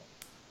risotto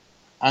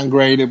and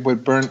grated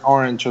with burnt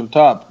orange on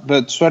top.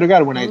 But swear to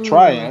God, when I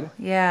try it,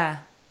 yeah,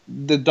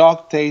 the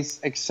dog tastes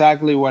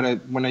exactly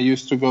when I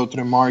used to go to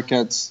the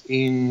markets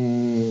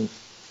in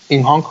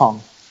Hong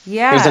Kong.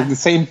 Yeah. It's like the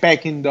same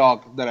Peking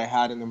dog that I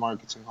had in the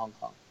markets in Hong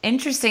Kong.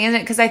 Interesting, isn't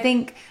it? Because I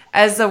think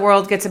as the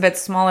world gets a bit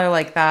smaller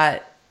like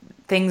that,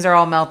 things are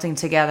all melting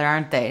together,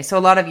 aren't they? So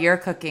a lot of your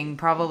cooking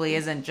probably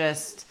isn't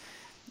just,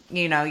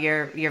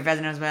 your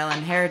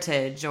Venezuelan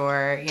heritage,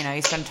 or,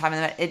 you spend time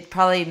in it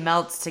probably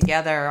melts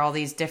together all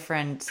these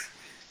different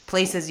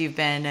places you've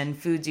been and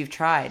foods you've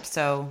tried.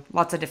 So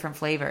lots of different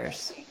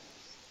flavors.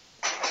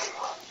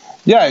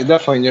 Yeah,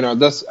 definitely.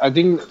 I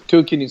think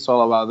cooking is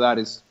all about that.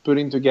 It's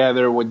putting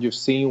together what you've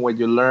seen, what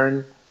you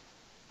learn,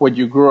 what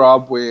you grew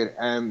up with,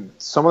 and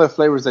some of the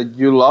flavors that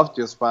you love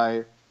just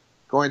by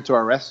going to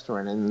a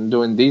restaurant and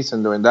doing this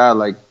and doing that.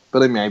 Like,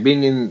 believe me, I've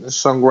been in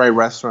some great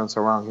restaurants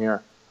around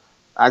here.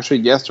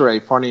 Actually, yesterday,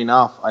 funny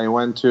enough, I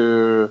went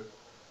to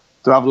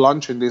have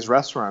lunch in this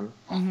restaurant.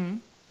 Mm-hmm.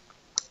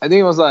 I think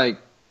it was like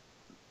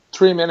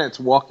 3 minutes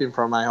walking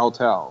from my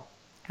hotel.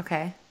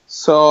 Okay.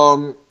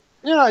 So,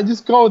 I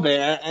just go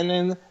there, and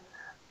then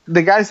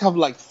the guys have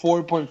like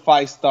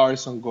 4.5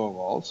 stars on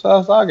Google. So I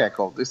was like, okay,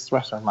 cool, this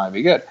restaurant might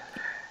be good.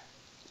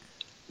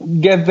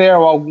 Get there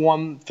about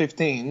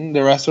 1:15.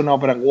 The restaurant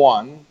open at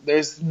 1.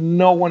 There's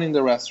no one in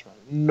the restaurant.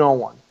 No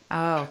one.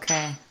 Oh,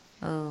 okay.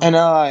 Oh. And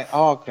I'm like,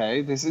 oh,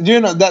 okay, this is,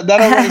 that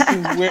already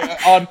seems weird,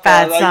 odd.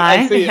 Bad like, sign.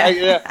 I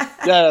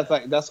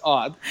see, that's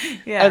odd.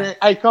 Yeah. And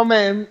I come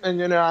in,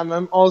 and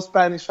I'm all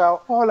Spanish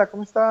out. Hola,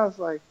 ¿cómo estás?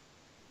 Like,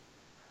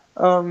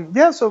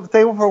 yeah, so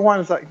table for one.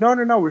 It's like,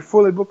 no, we're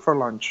fully booked for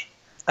lunch.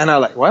 And I'm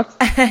like, what?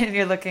 And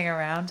you're looking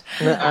around.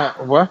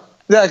 What?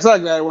 Yeah,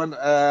 exactly. I went,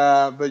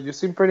 but you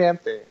seem pretty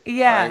empty.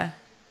 Yeah.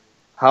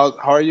 Like,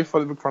 how are you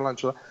fully booked for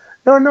lunch?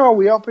 No,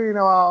 we open in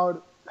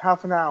about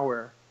half an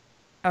hour.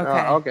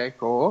 Okay. Okay,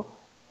 cool.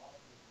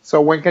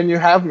 So when can you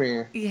have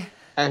me? Yeah.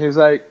 And he's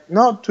like,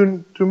 no,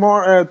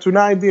 tomorrow,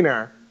 tonight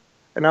dinner.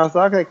 And I was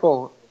like, okay,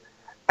 cool.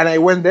 And I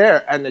went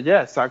there, and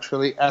yes,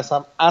 actually, as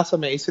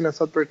amazing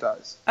as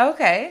advertised.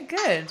 Okay,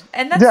 good.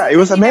 And that's it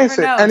was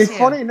amazing. Know, and it's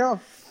funny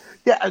enough.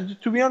 Yeah,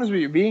 to be honest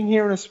with you, being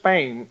here in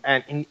Spain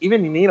and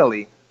even in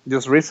Italy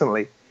just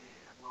recently,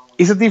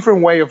 it's a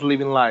different way of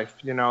living life.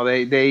 They're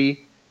a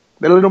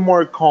little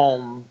more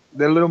calm.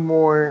 They're a little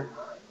more.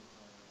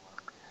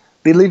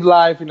 They live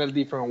life in a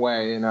different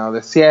way.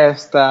 The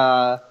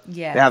siesta.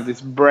 Yes. They have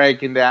this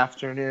break in the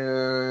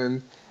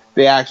afternoon.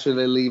 They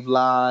actually live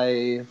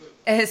life.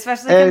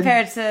 Especially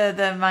compared to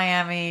the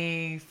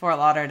Miami, Fort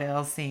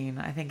Lauderdale scene.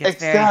 I think it's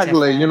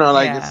exactly, very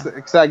different. It's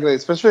exactly,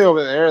 especially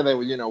over there,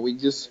 we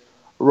just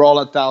roll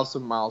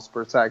 1,000 miles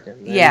per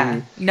second.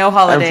 Yeah, no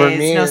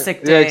holidays, no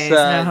sick days.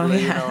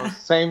 Exactly, No,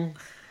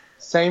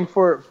 same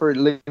for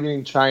living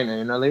in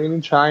China. Living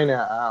in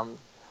China,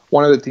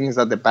 one of the things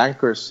that the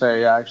bankers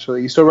say,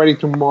 actually, it's already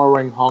tomorrow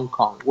in Hong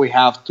Kong. We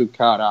have to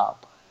cut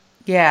up.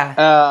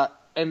 Yeah.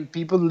 And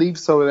people live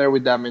over there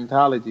with that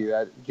mentality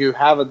that you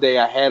have a day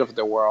ahead of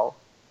the world.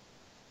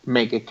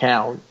 Make it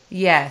count.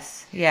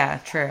 Yes. Yeah,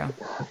 true.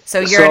 So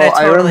you're in a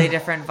totally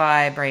different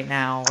vibe right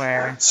now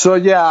where... So,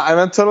 yeah, I'm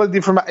a totally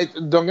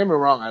different... Don't get me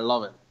wrong, I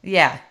love it.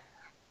 Yeah.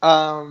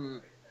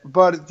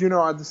 But, at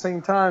the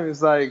same time,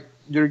 it's like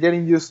you're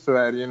getting used to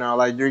it,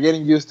 like you're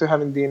getting used to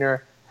having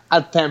dinner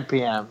at 10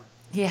 p.m.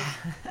 Yeah.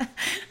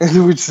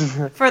 Which is,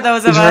 for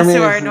those of us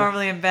who are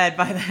normally in bed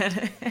by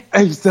then.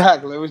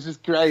 Exactly, which is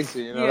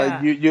crazy.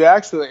 Like you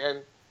actually,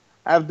 and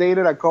I've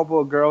dated a couple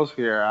of girls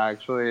here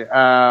actually.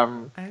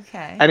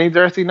 Okay. And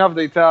interesting enough,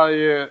 they tell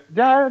you,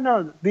 yeah,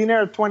 no,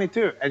 dinner at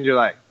 22, and you're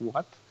like,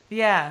 what?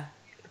 Yeah.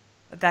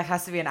 That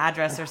has to be an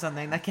address or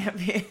something. That can't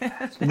be.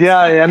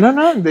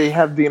 No. They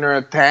have dinner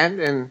at 10,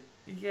 and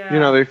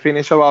they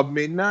finish about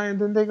midnight, and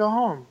then they go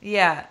home.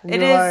 Yeah,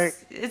 it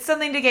is. It's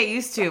something to get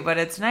used to, but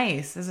it's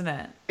nice, isn't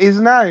it? It's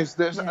nice.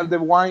 The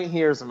wine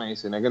here is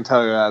amazing. I can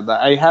tell you that.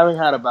 I haven't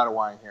had a bad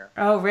wine here.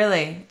 Oh,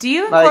 really? Do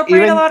you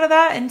incorporate a lot of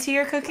that into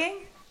your cooking?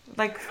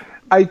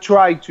 I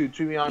try to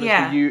be honest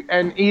with you,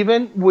 and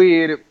even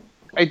with,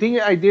 I think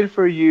I did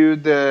for you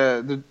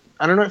the.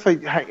 I don't know if I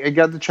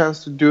got the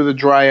chance to do the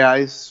dry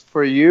ice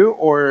for you,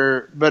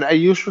 but I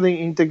usually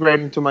integrate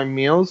into my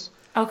meals.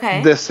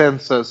 Okay. The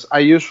senses. I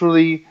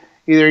usually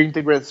either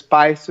integrate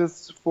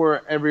spices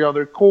for every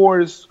other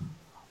course,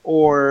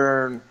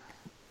 or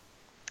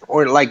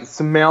like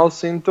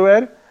smells into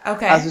it.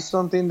 Okay. As it's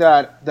something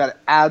that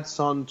adds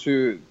on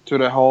to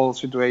the whole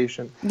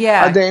situation.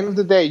 Yeah. At the end of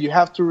the day, you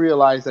have to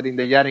realize that in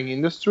the yachting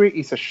industry,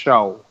 it's a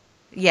show.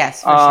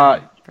 Yes, for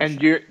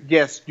sure.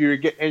 You're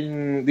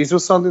getting. This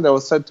was something that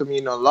was said to me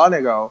not long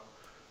ago.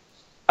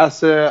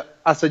 As a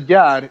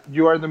yacht,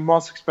 you are the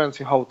most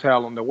expensive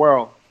hotel in the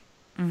world.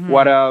 Mm-hmm.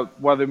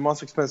 What the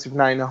most expensive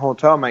night in a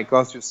hotel might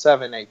cost you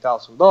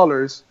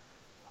 $7,000-8,000.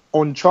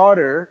 On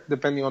charter,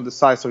 depending on the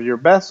size of your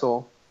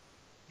vessel,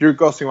 you're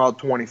costing about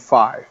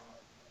 $25,000.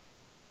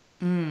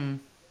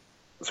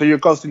 So you're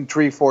costing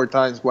 3-4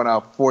 times what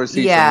a Four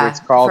Seasons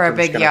Ritz-Carlton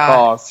is going to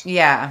cost.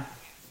 Yeah.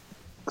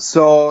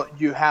 So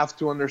you have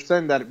to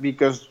understand that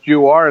because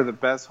you are the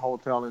best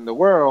hotel in the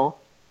world,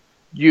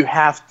 you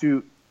have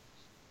to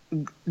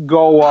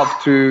go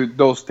up to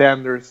those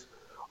standards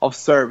of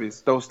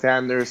service, those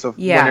standards of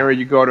Yeah. whenever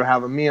you go to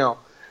have a meal.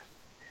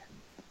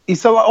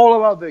 It's all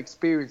about the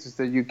experiences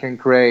that you can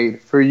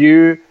create for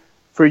you.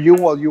 For you,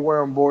 while you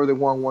were on board the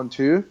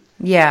 112,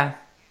 Yeah.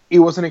 it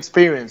was an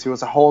experience. It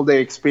was a whole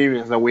day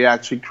experience that we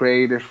actually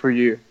created for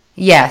you.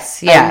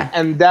 Yes. Yeah.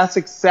 And that's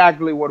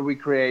exactly what we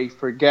create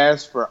for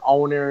guests, for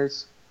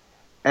owners,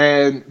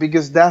 and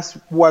because that's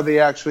what they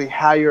actually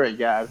hire a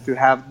guy to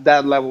have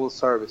that level of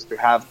service, to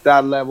have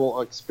that level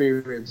of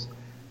experience,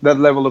 that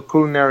level of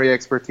culinary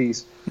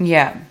expertise.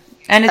 Yeah.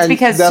 And it's And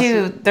because, that's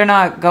too, they're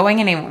not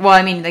going anywhere. Well,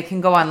 I mean, they can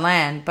go on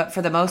land, but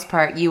for the most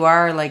part, you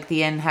are like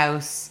the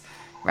in-house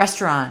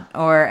restaurant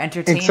or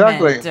entertainment.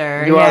 exactly.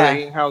 Or, You are yeah.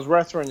 the in-house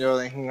restaurant, you're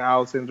the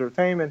in-house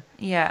entertainment.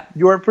 Yeah.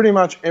 You are pretty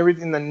much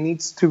everything that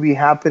needs to be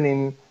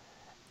happening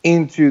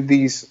into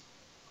these,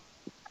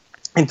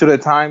 into the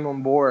time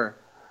on board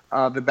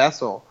the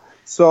vessel.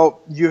 So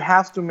you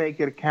have to make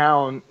it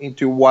count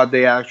into what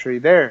they actually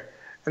there.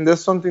 And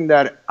that's something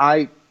that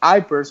I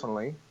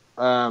personally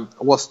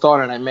was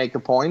taught, and I make a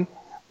point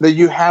that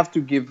you have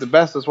to give the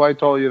best. That's why I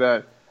told you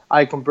that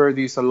I compare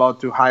these a lot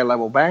to high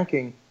level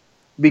banking,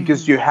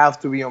 because you have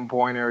to be on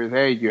point every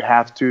day. You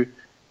have to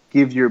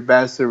give your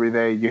best every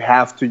day. You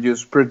have to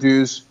just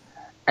produce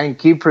and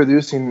keep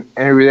producing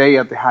every day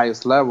at the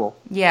highest level.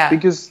 Yeah.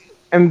 Because,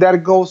 and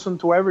that goes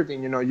into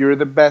everything. You know, you're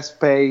the best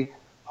paid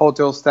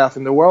hotel staff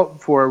in the world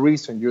for a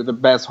reason. You're the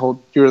best,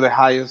 you're the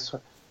highest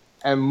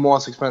and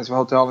most expensive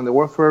hotel in the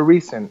world for a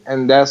reason.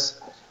 And that's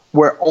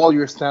where all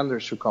your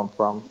standards should come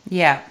from.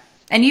 Yeah.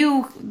 And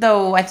you,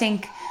 though, I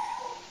think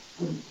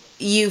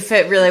you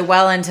fit really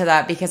well into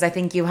that because I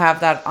think you have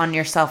that on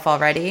yourself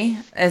already,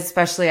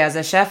 especially as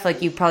a chef.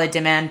 Like, you probably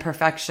demand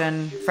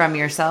perfection from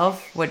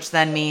yourself, which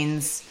then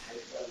means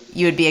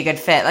you would be a good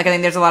fit. Like, I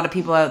think there's a lot of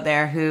people out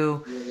there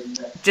who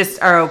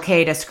just are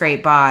okay to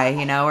scrape by,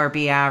 you know, or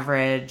be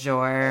average,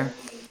 or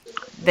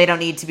they don't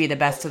need to be the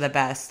best of the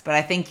best. But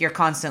I think you're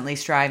constantly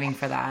striving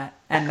for that.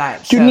 And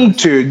that shows. You need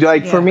to.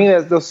 Like, Yeah. for me,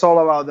 that's all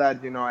about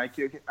that. You know,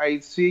 I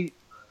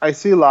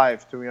see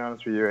life, to be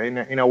honest with you,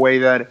 in a way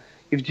that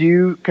if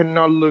you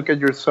cannot look at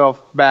yourself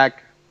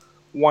back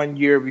 1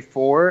 year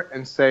before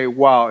and say,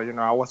 wow, you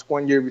know, I was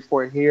 1 year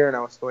before here and I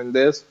was doing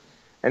this,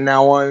 and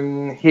now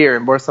I'm here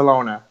in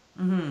Barcelona,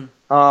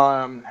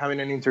 having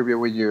an interview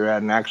with you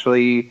and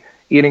actually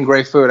eating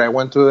great food. I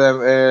went to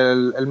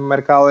El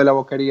Mercado de la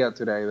Boqueria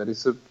today. That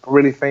is a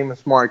really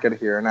famous market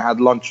here, and I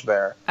had lunch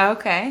there.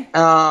 Okay.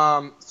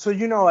 So,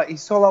 you know,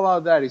 it's all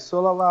about that. It's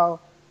all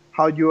about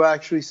how you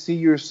actually see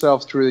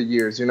yourself through the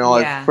years. You know,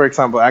 Yeah. like, for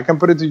example, I can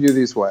put it to you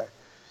this way.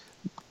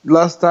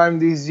 Last time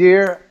this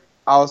year,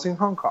 I was in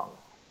Hong Kong.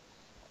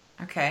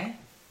 Okay.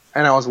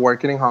 And I was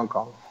working in Hong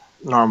Kong,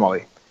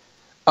 normally.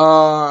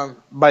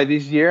 By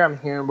this year, I'm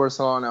here in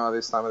Barcelona at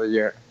this time of the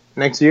year.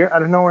 Next year, I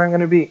don't know where I'm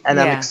going to be. And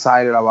I'm Yeah.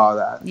 excited about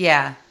that.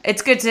 Yeah.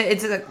 It's good to,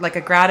 it's like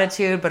a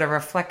gratitude, but a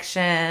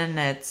reflection.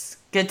 It's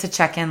good to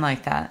check in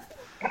like that.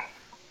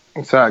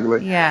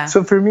 Exactly. Yeah.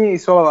 So for me,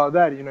 it's all about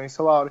that. You know, it's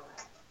about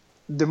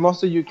the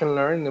most that you can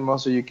learn, the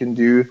most that you can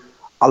do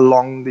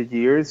along the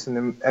years.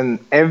 And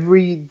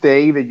every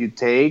day that you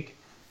take,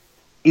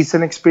 it's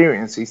an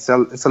experience. It's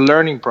a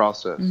learning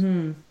process.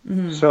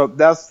 So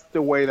that's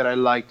the way that I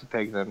like to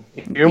take them.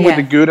 Even with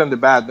the good and the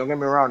bad. Don't get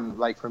me wrong.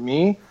 Like, for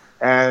me,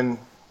 and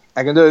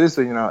I can do this,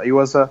 you know, it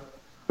was a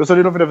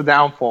little bit of a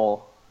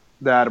downfall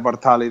that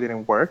Bartali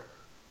didn't work.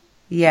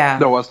 Yeah.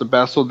 That was the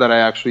vessel that I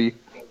actually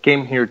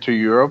came here to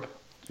Europe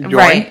to join.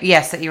 Right.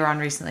 Yes, that you were on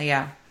recently.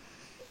 Yeah.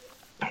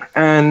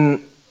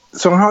 And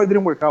somehow it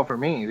didn't work out for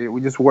me.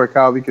 We just worked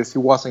out because it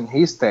wasn't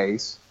his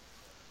taste.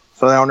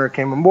 So the owner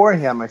came on board.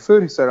 He had my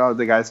food. He said, "Oh,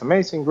 the guy's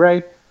amazing,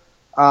 great,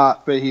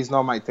 but he's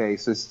not my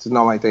taste. It's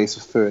not my taste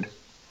of food."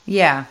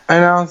 Yeah.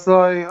 And I was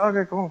like,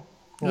 "Okay, cool."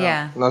 You know,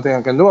 Yeah. nothing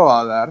I can do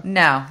about that.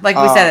 No, like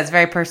we said, it's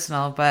very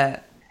personal,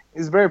 but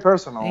It's very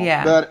personal.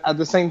 Yeah. But at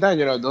the same time,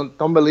 you know,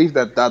 don't believe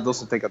that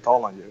doesn't take a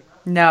toll on you.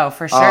 no,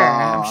 for sure.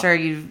 I'm sure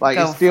you like,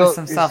 go it's still- with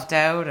some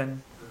self-doubt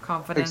and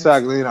confidence.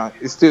 Exactly. You know,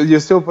 you're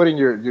still putting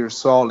your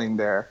soul in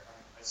there.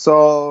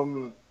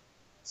 So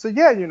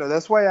yeah, you know,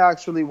 that's why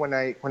actually when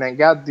I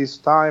got this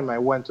time, I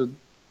went to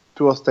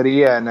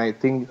Osteria, and I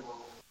think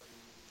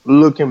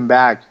looking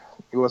back,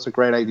 it was a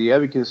great idea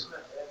because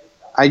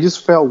I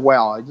just felt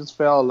well. I just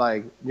felt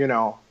like, you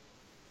know,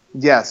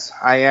 yes,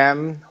 I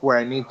am where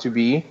I need to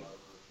be.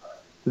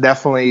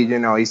 Definitely, you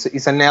know, it's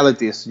an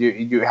elitist.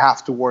 You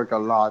have to work a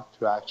lot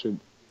to actually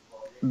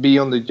be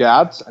on the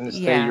jobs and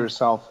stay Yeah.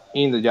 yourself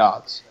in the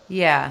jobs.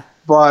 Yeah.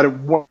 But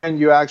when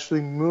you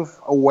actually move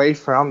away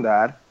from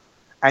that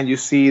and you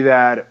see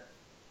that,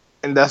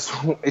 and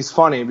it's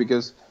funny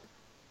because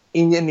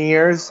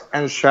engineers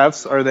and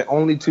chefs are the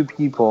only two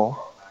people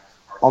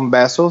on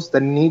vessels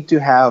that need to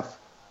have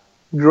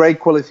great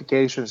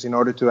qualifications in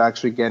order to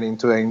actually get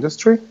into the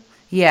industry.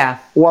 Yeah.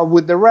 While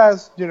with the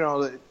rest, you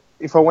know,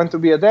 if I went to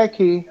be a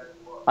decky,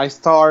 I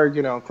start,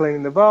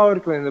 cleaning the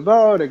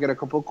boat. I get a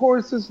couple of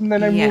courses, and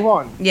then I move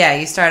on. Yeah,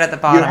 you start at the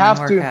bottom and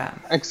work up.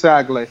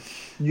 Exactly.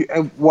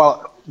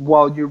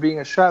 While you're being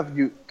a chef,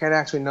 you can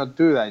actually not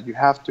do that. You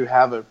have to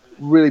have a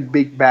really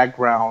big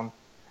background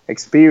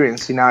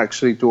experience in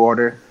actually to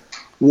order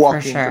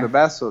walking to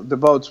the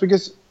boats,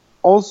 because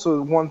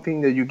also one thing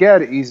that you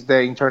get is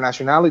the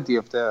internationality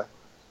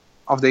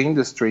of the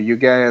industry. You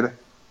get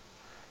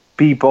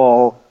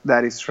people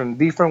that is from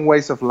different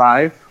ways of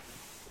life,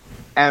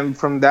 and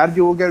from that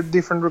you will get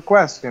different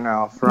requests,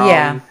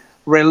 from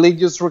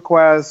religious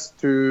requests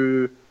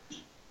to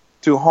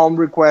home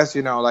requests,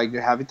 like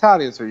you have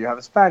Italians, or you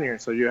have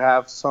Spaniards, or you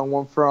have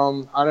someone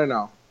from, I don't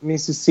know,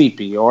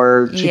 Mississippi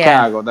or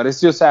Chicago that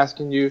is just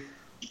asking you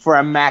for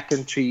a mac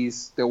and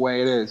cheese the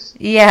way it is.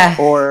 Yeah.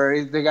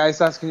 Or the guy's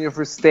asking you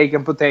for steak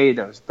and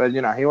potatoes, but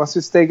he wants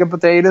his steak and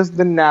potatoes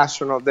the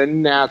natural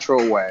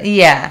way.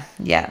 Yeah,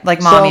 yeah,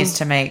 like mom used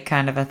to make,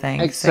 kind of a thing.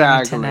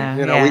 Exactly. So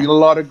with a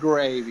lot of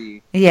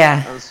gravy.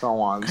 Yeah. And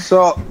so on.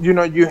 So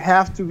you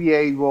have to be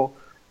able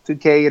to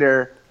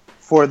cater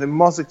for the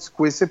most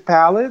exquisite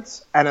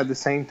palates, and at the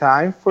same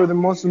time for the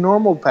most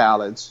normal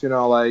palates.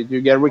 Like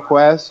you get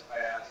requests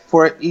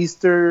for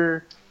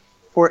Easter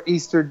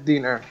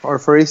dinner or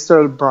for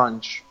Easter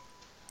brunch,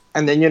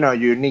 and then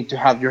you need to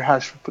have your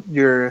hashed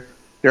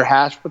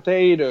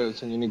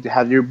potatoes, and you need to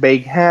have your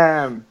baked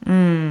ham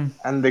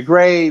and the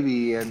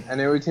gravy and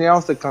everything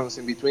else that comes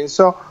in between.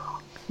 So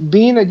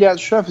being a yacht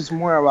chef is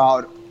more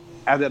about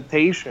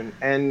adaptation,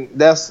 and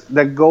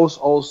that goes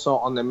also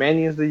on the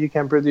menus that you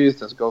can produce.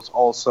 That goes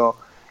also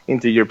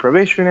into your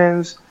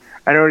provisionings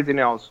and everything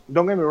else.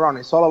 Don't get me wrong,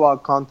 it's all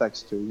about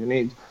context too. You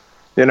need,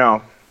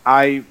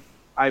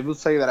 I would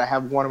say that I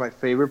have one of my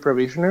favorite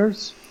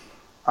provisioners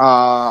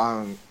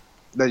that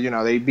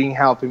they've been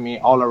helping me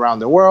all around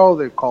the world.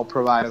 They're called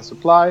Provide and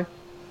Supply,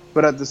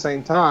 but at the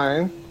same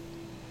time,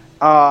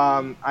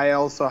 I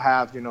also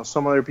have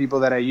some other people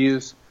that I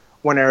use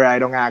whenever I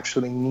don't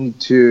actually need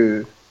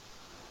to.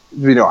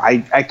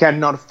 I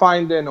cannot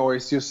find them, or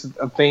it's just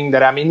a thing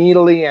that I'm in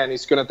Italy and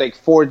it's going to take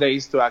 4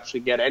 days to actually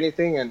get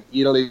anything, and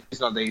Italy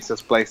is not the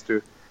easiest place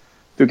to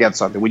get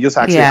something. We just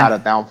actually had a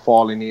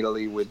downfall in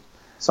Italy with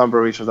some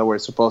provisions that were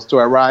supposed to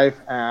arrive,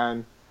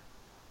 and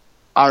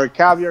our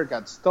caviar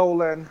got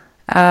stolen.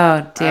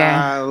 Oh,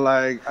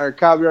 dear. Our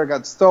caviar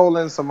got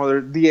stolen. Some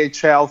other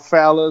DHL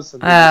fellas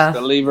and they just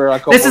deliver a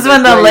couple. This is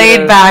when the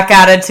laid-back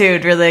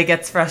attitude really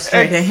gets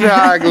frustrating.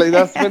 Exactly.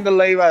 That's when the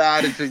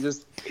laid-back attitude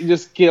just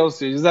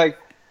kills you. It's like,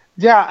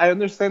 yeah, I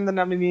understand that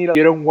I'm in Italy.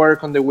 You don't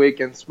work on the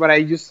weekends, but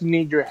I just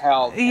need your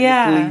help.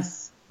 Yeah.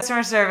 Please.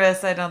 Customer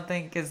service, I don't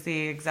think, is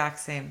the exact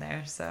same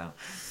there. So.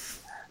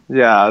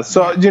 Yeah.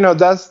 So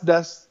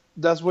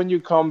that's when you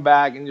come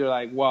back and you're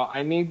like, well,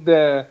 I need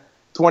the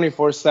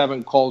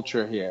 24/7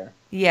 culture here.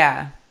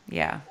 Yeah,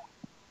 yeah.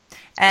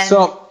 And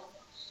so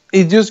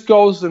it just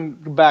goes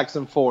and backs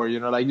and forth,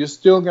 like you're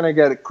still gonna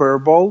get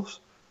curveballs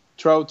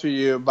thrown to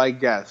you by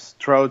guests,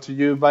 thrown to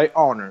you by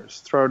owners,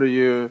 thrown to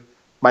you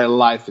by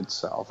life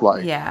itself.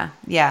 Yeah,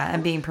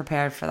 and being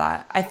prepared for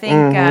that. I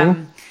think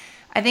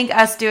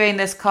us doing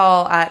this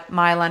call at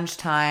my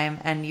lunchtime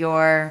and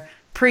your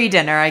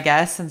pre-dinner, I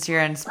guess, since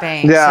you're in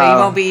Spain, so you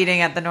won't be eating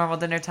at the normal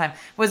dinner time,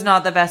 was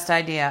not the best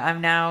idea.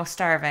 I'm now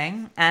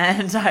starving,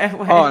 and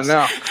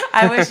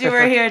I wish you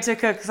were here to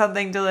cook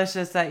something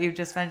delicious that you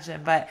just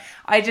mentioned. But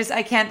I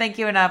can't thank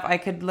you enough. I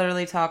could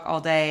literally talk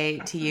all day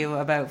to you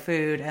about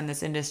food and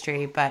this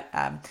industry, but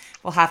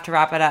we'll have to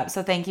wrap it up.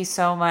 So thank you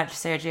so much,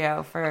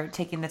 Sergio, for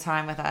taking the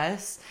time with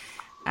us.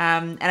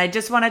 And I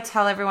just want to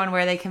tell everyone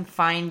where they can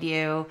find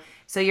you.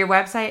 So your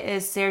website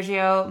is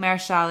Sergio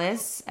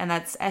Marichales, and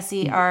that's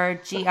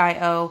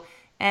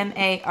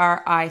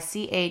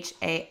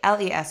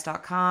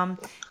SergioMarichales.com.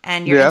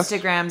 And your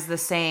Instagram's the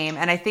same.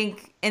 And I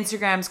think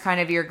Instagram's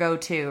kind of your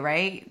go-to,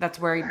 right? That's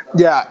where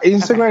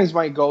Instagram is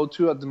my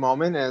go-to at the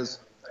moment.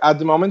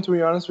 To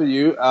be honest with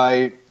you,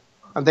 I'm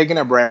taking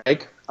a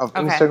break of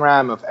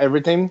Instagram, of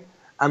everything.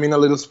 I'm in a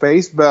little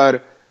space,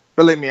 but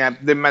believe me,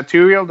 the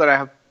material that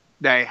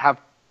I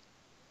have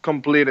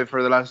completed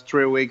for the last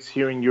 3 weeks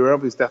here in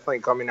Europe is definitely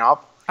coming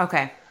up.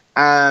 Okay.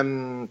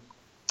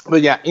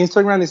 But yeah,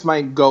 Instagram is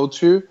my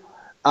go-to.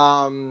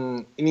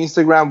 In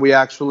Instagram,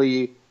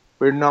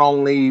 we're not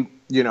only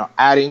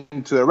adding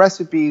to the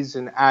recipes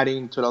and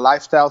adding to the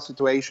lifestyle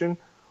situation.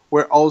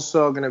 We're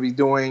also going to be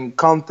doing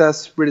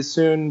contests pretty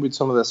soon with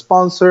some of the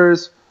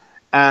sponsors,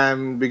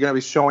 and we're going to be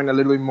showing a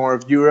little bit more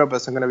of Europe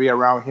as I'm going to be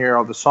around here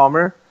all the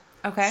summer.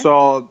 Okay.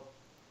 So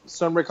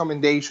some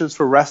recommendations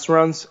for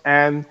restaurants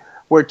and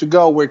where to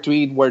go, where to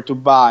eat, where to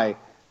buy,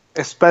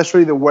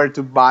 especially the where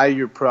to buy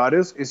your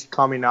produce is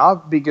coming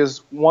up,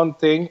 because one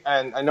thing,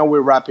 and I know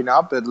we're wrapping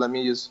up, but let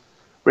me just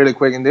really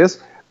quick in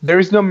this, there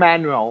is no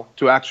manual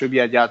to actually be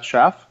a yacht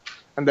chef,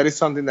 and that is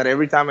something that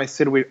every time I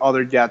sit with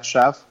other yacht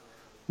chefs,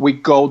 we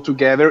go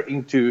together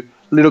into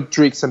little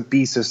tricks and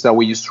pieces that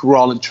we just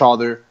roll each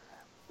other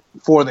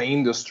for the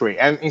industry.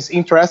 And it's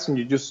interesting,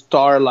 you just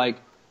start like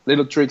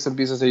little tricks and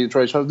pieces that you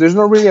try each other. There's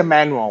not really a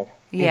manual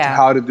into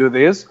how to do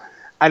this.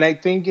 And I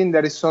thinking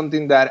that is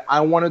something that I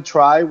want to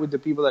try with the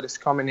people that is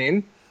coming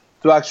in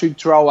to actually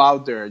throw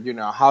out there,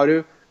 how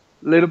to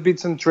little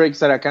bits and tricks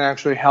that I can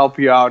actually help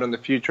you out in the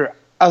future.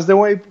 As the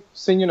way,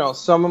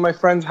 some of my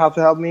friends have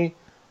to help me,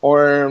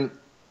 or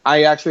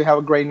I actually have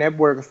a great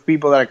network of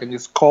people that I can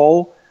just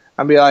call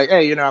and be like,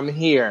 hey, I'm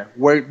here.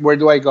 Where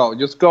do I go?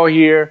 Just go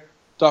here,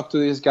 talk to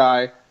this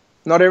guy.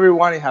 Not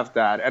everyone has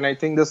that. And I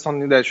think that's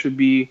something that should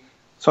be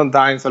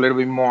sometimes a little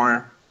bit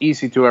more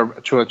easy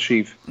to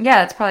achieve. Yeah,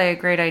 that's probably a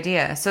great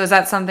idea. So is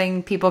that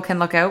something people can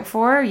look out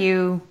for?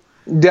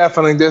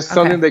 Definitely. There's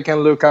something they can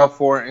look out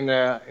for in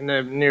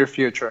the near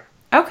future.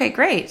 Okay,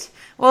 great.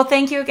 Well,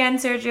 thank you again,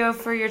 Sergio,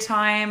 for your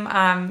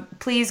time.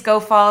 Please go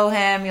follow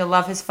him. You'll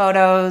love his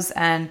photos,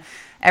 and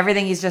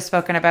everything he's just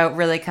spoken about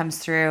really comes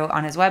through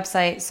on his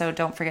website. So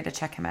don't forget to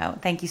check him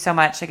out. Thank you so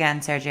much again,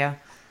 Sergio.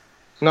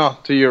 No,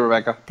 to you,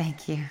 Rebecca.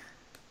 Thank you.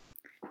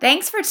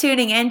 Thanks for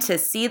tuning in to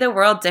See the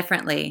World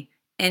Differently.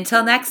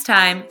 Until next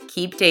time,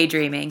 keep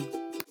daydreaming.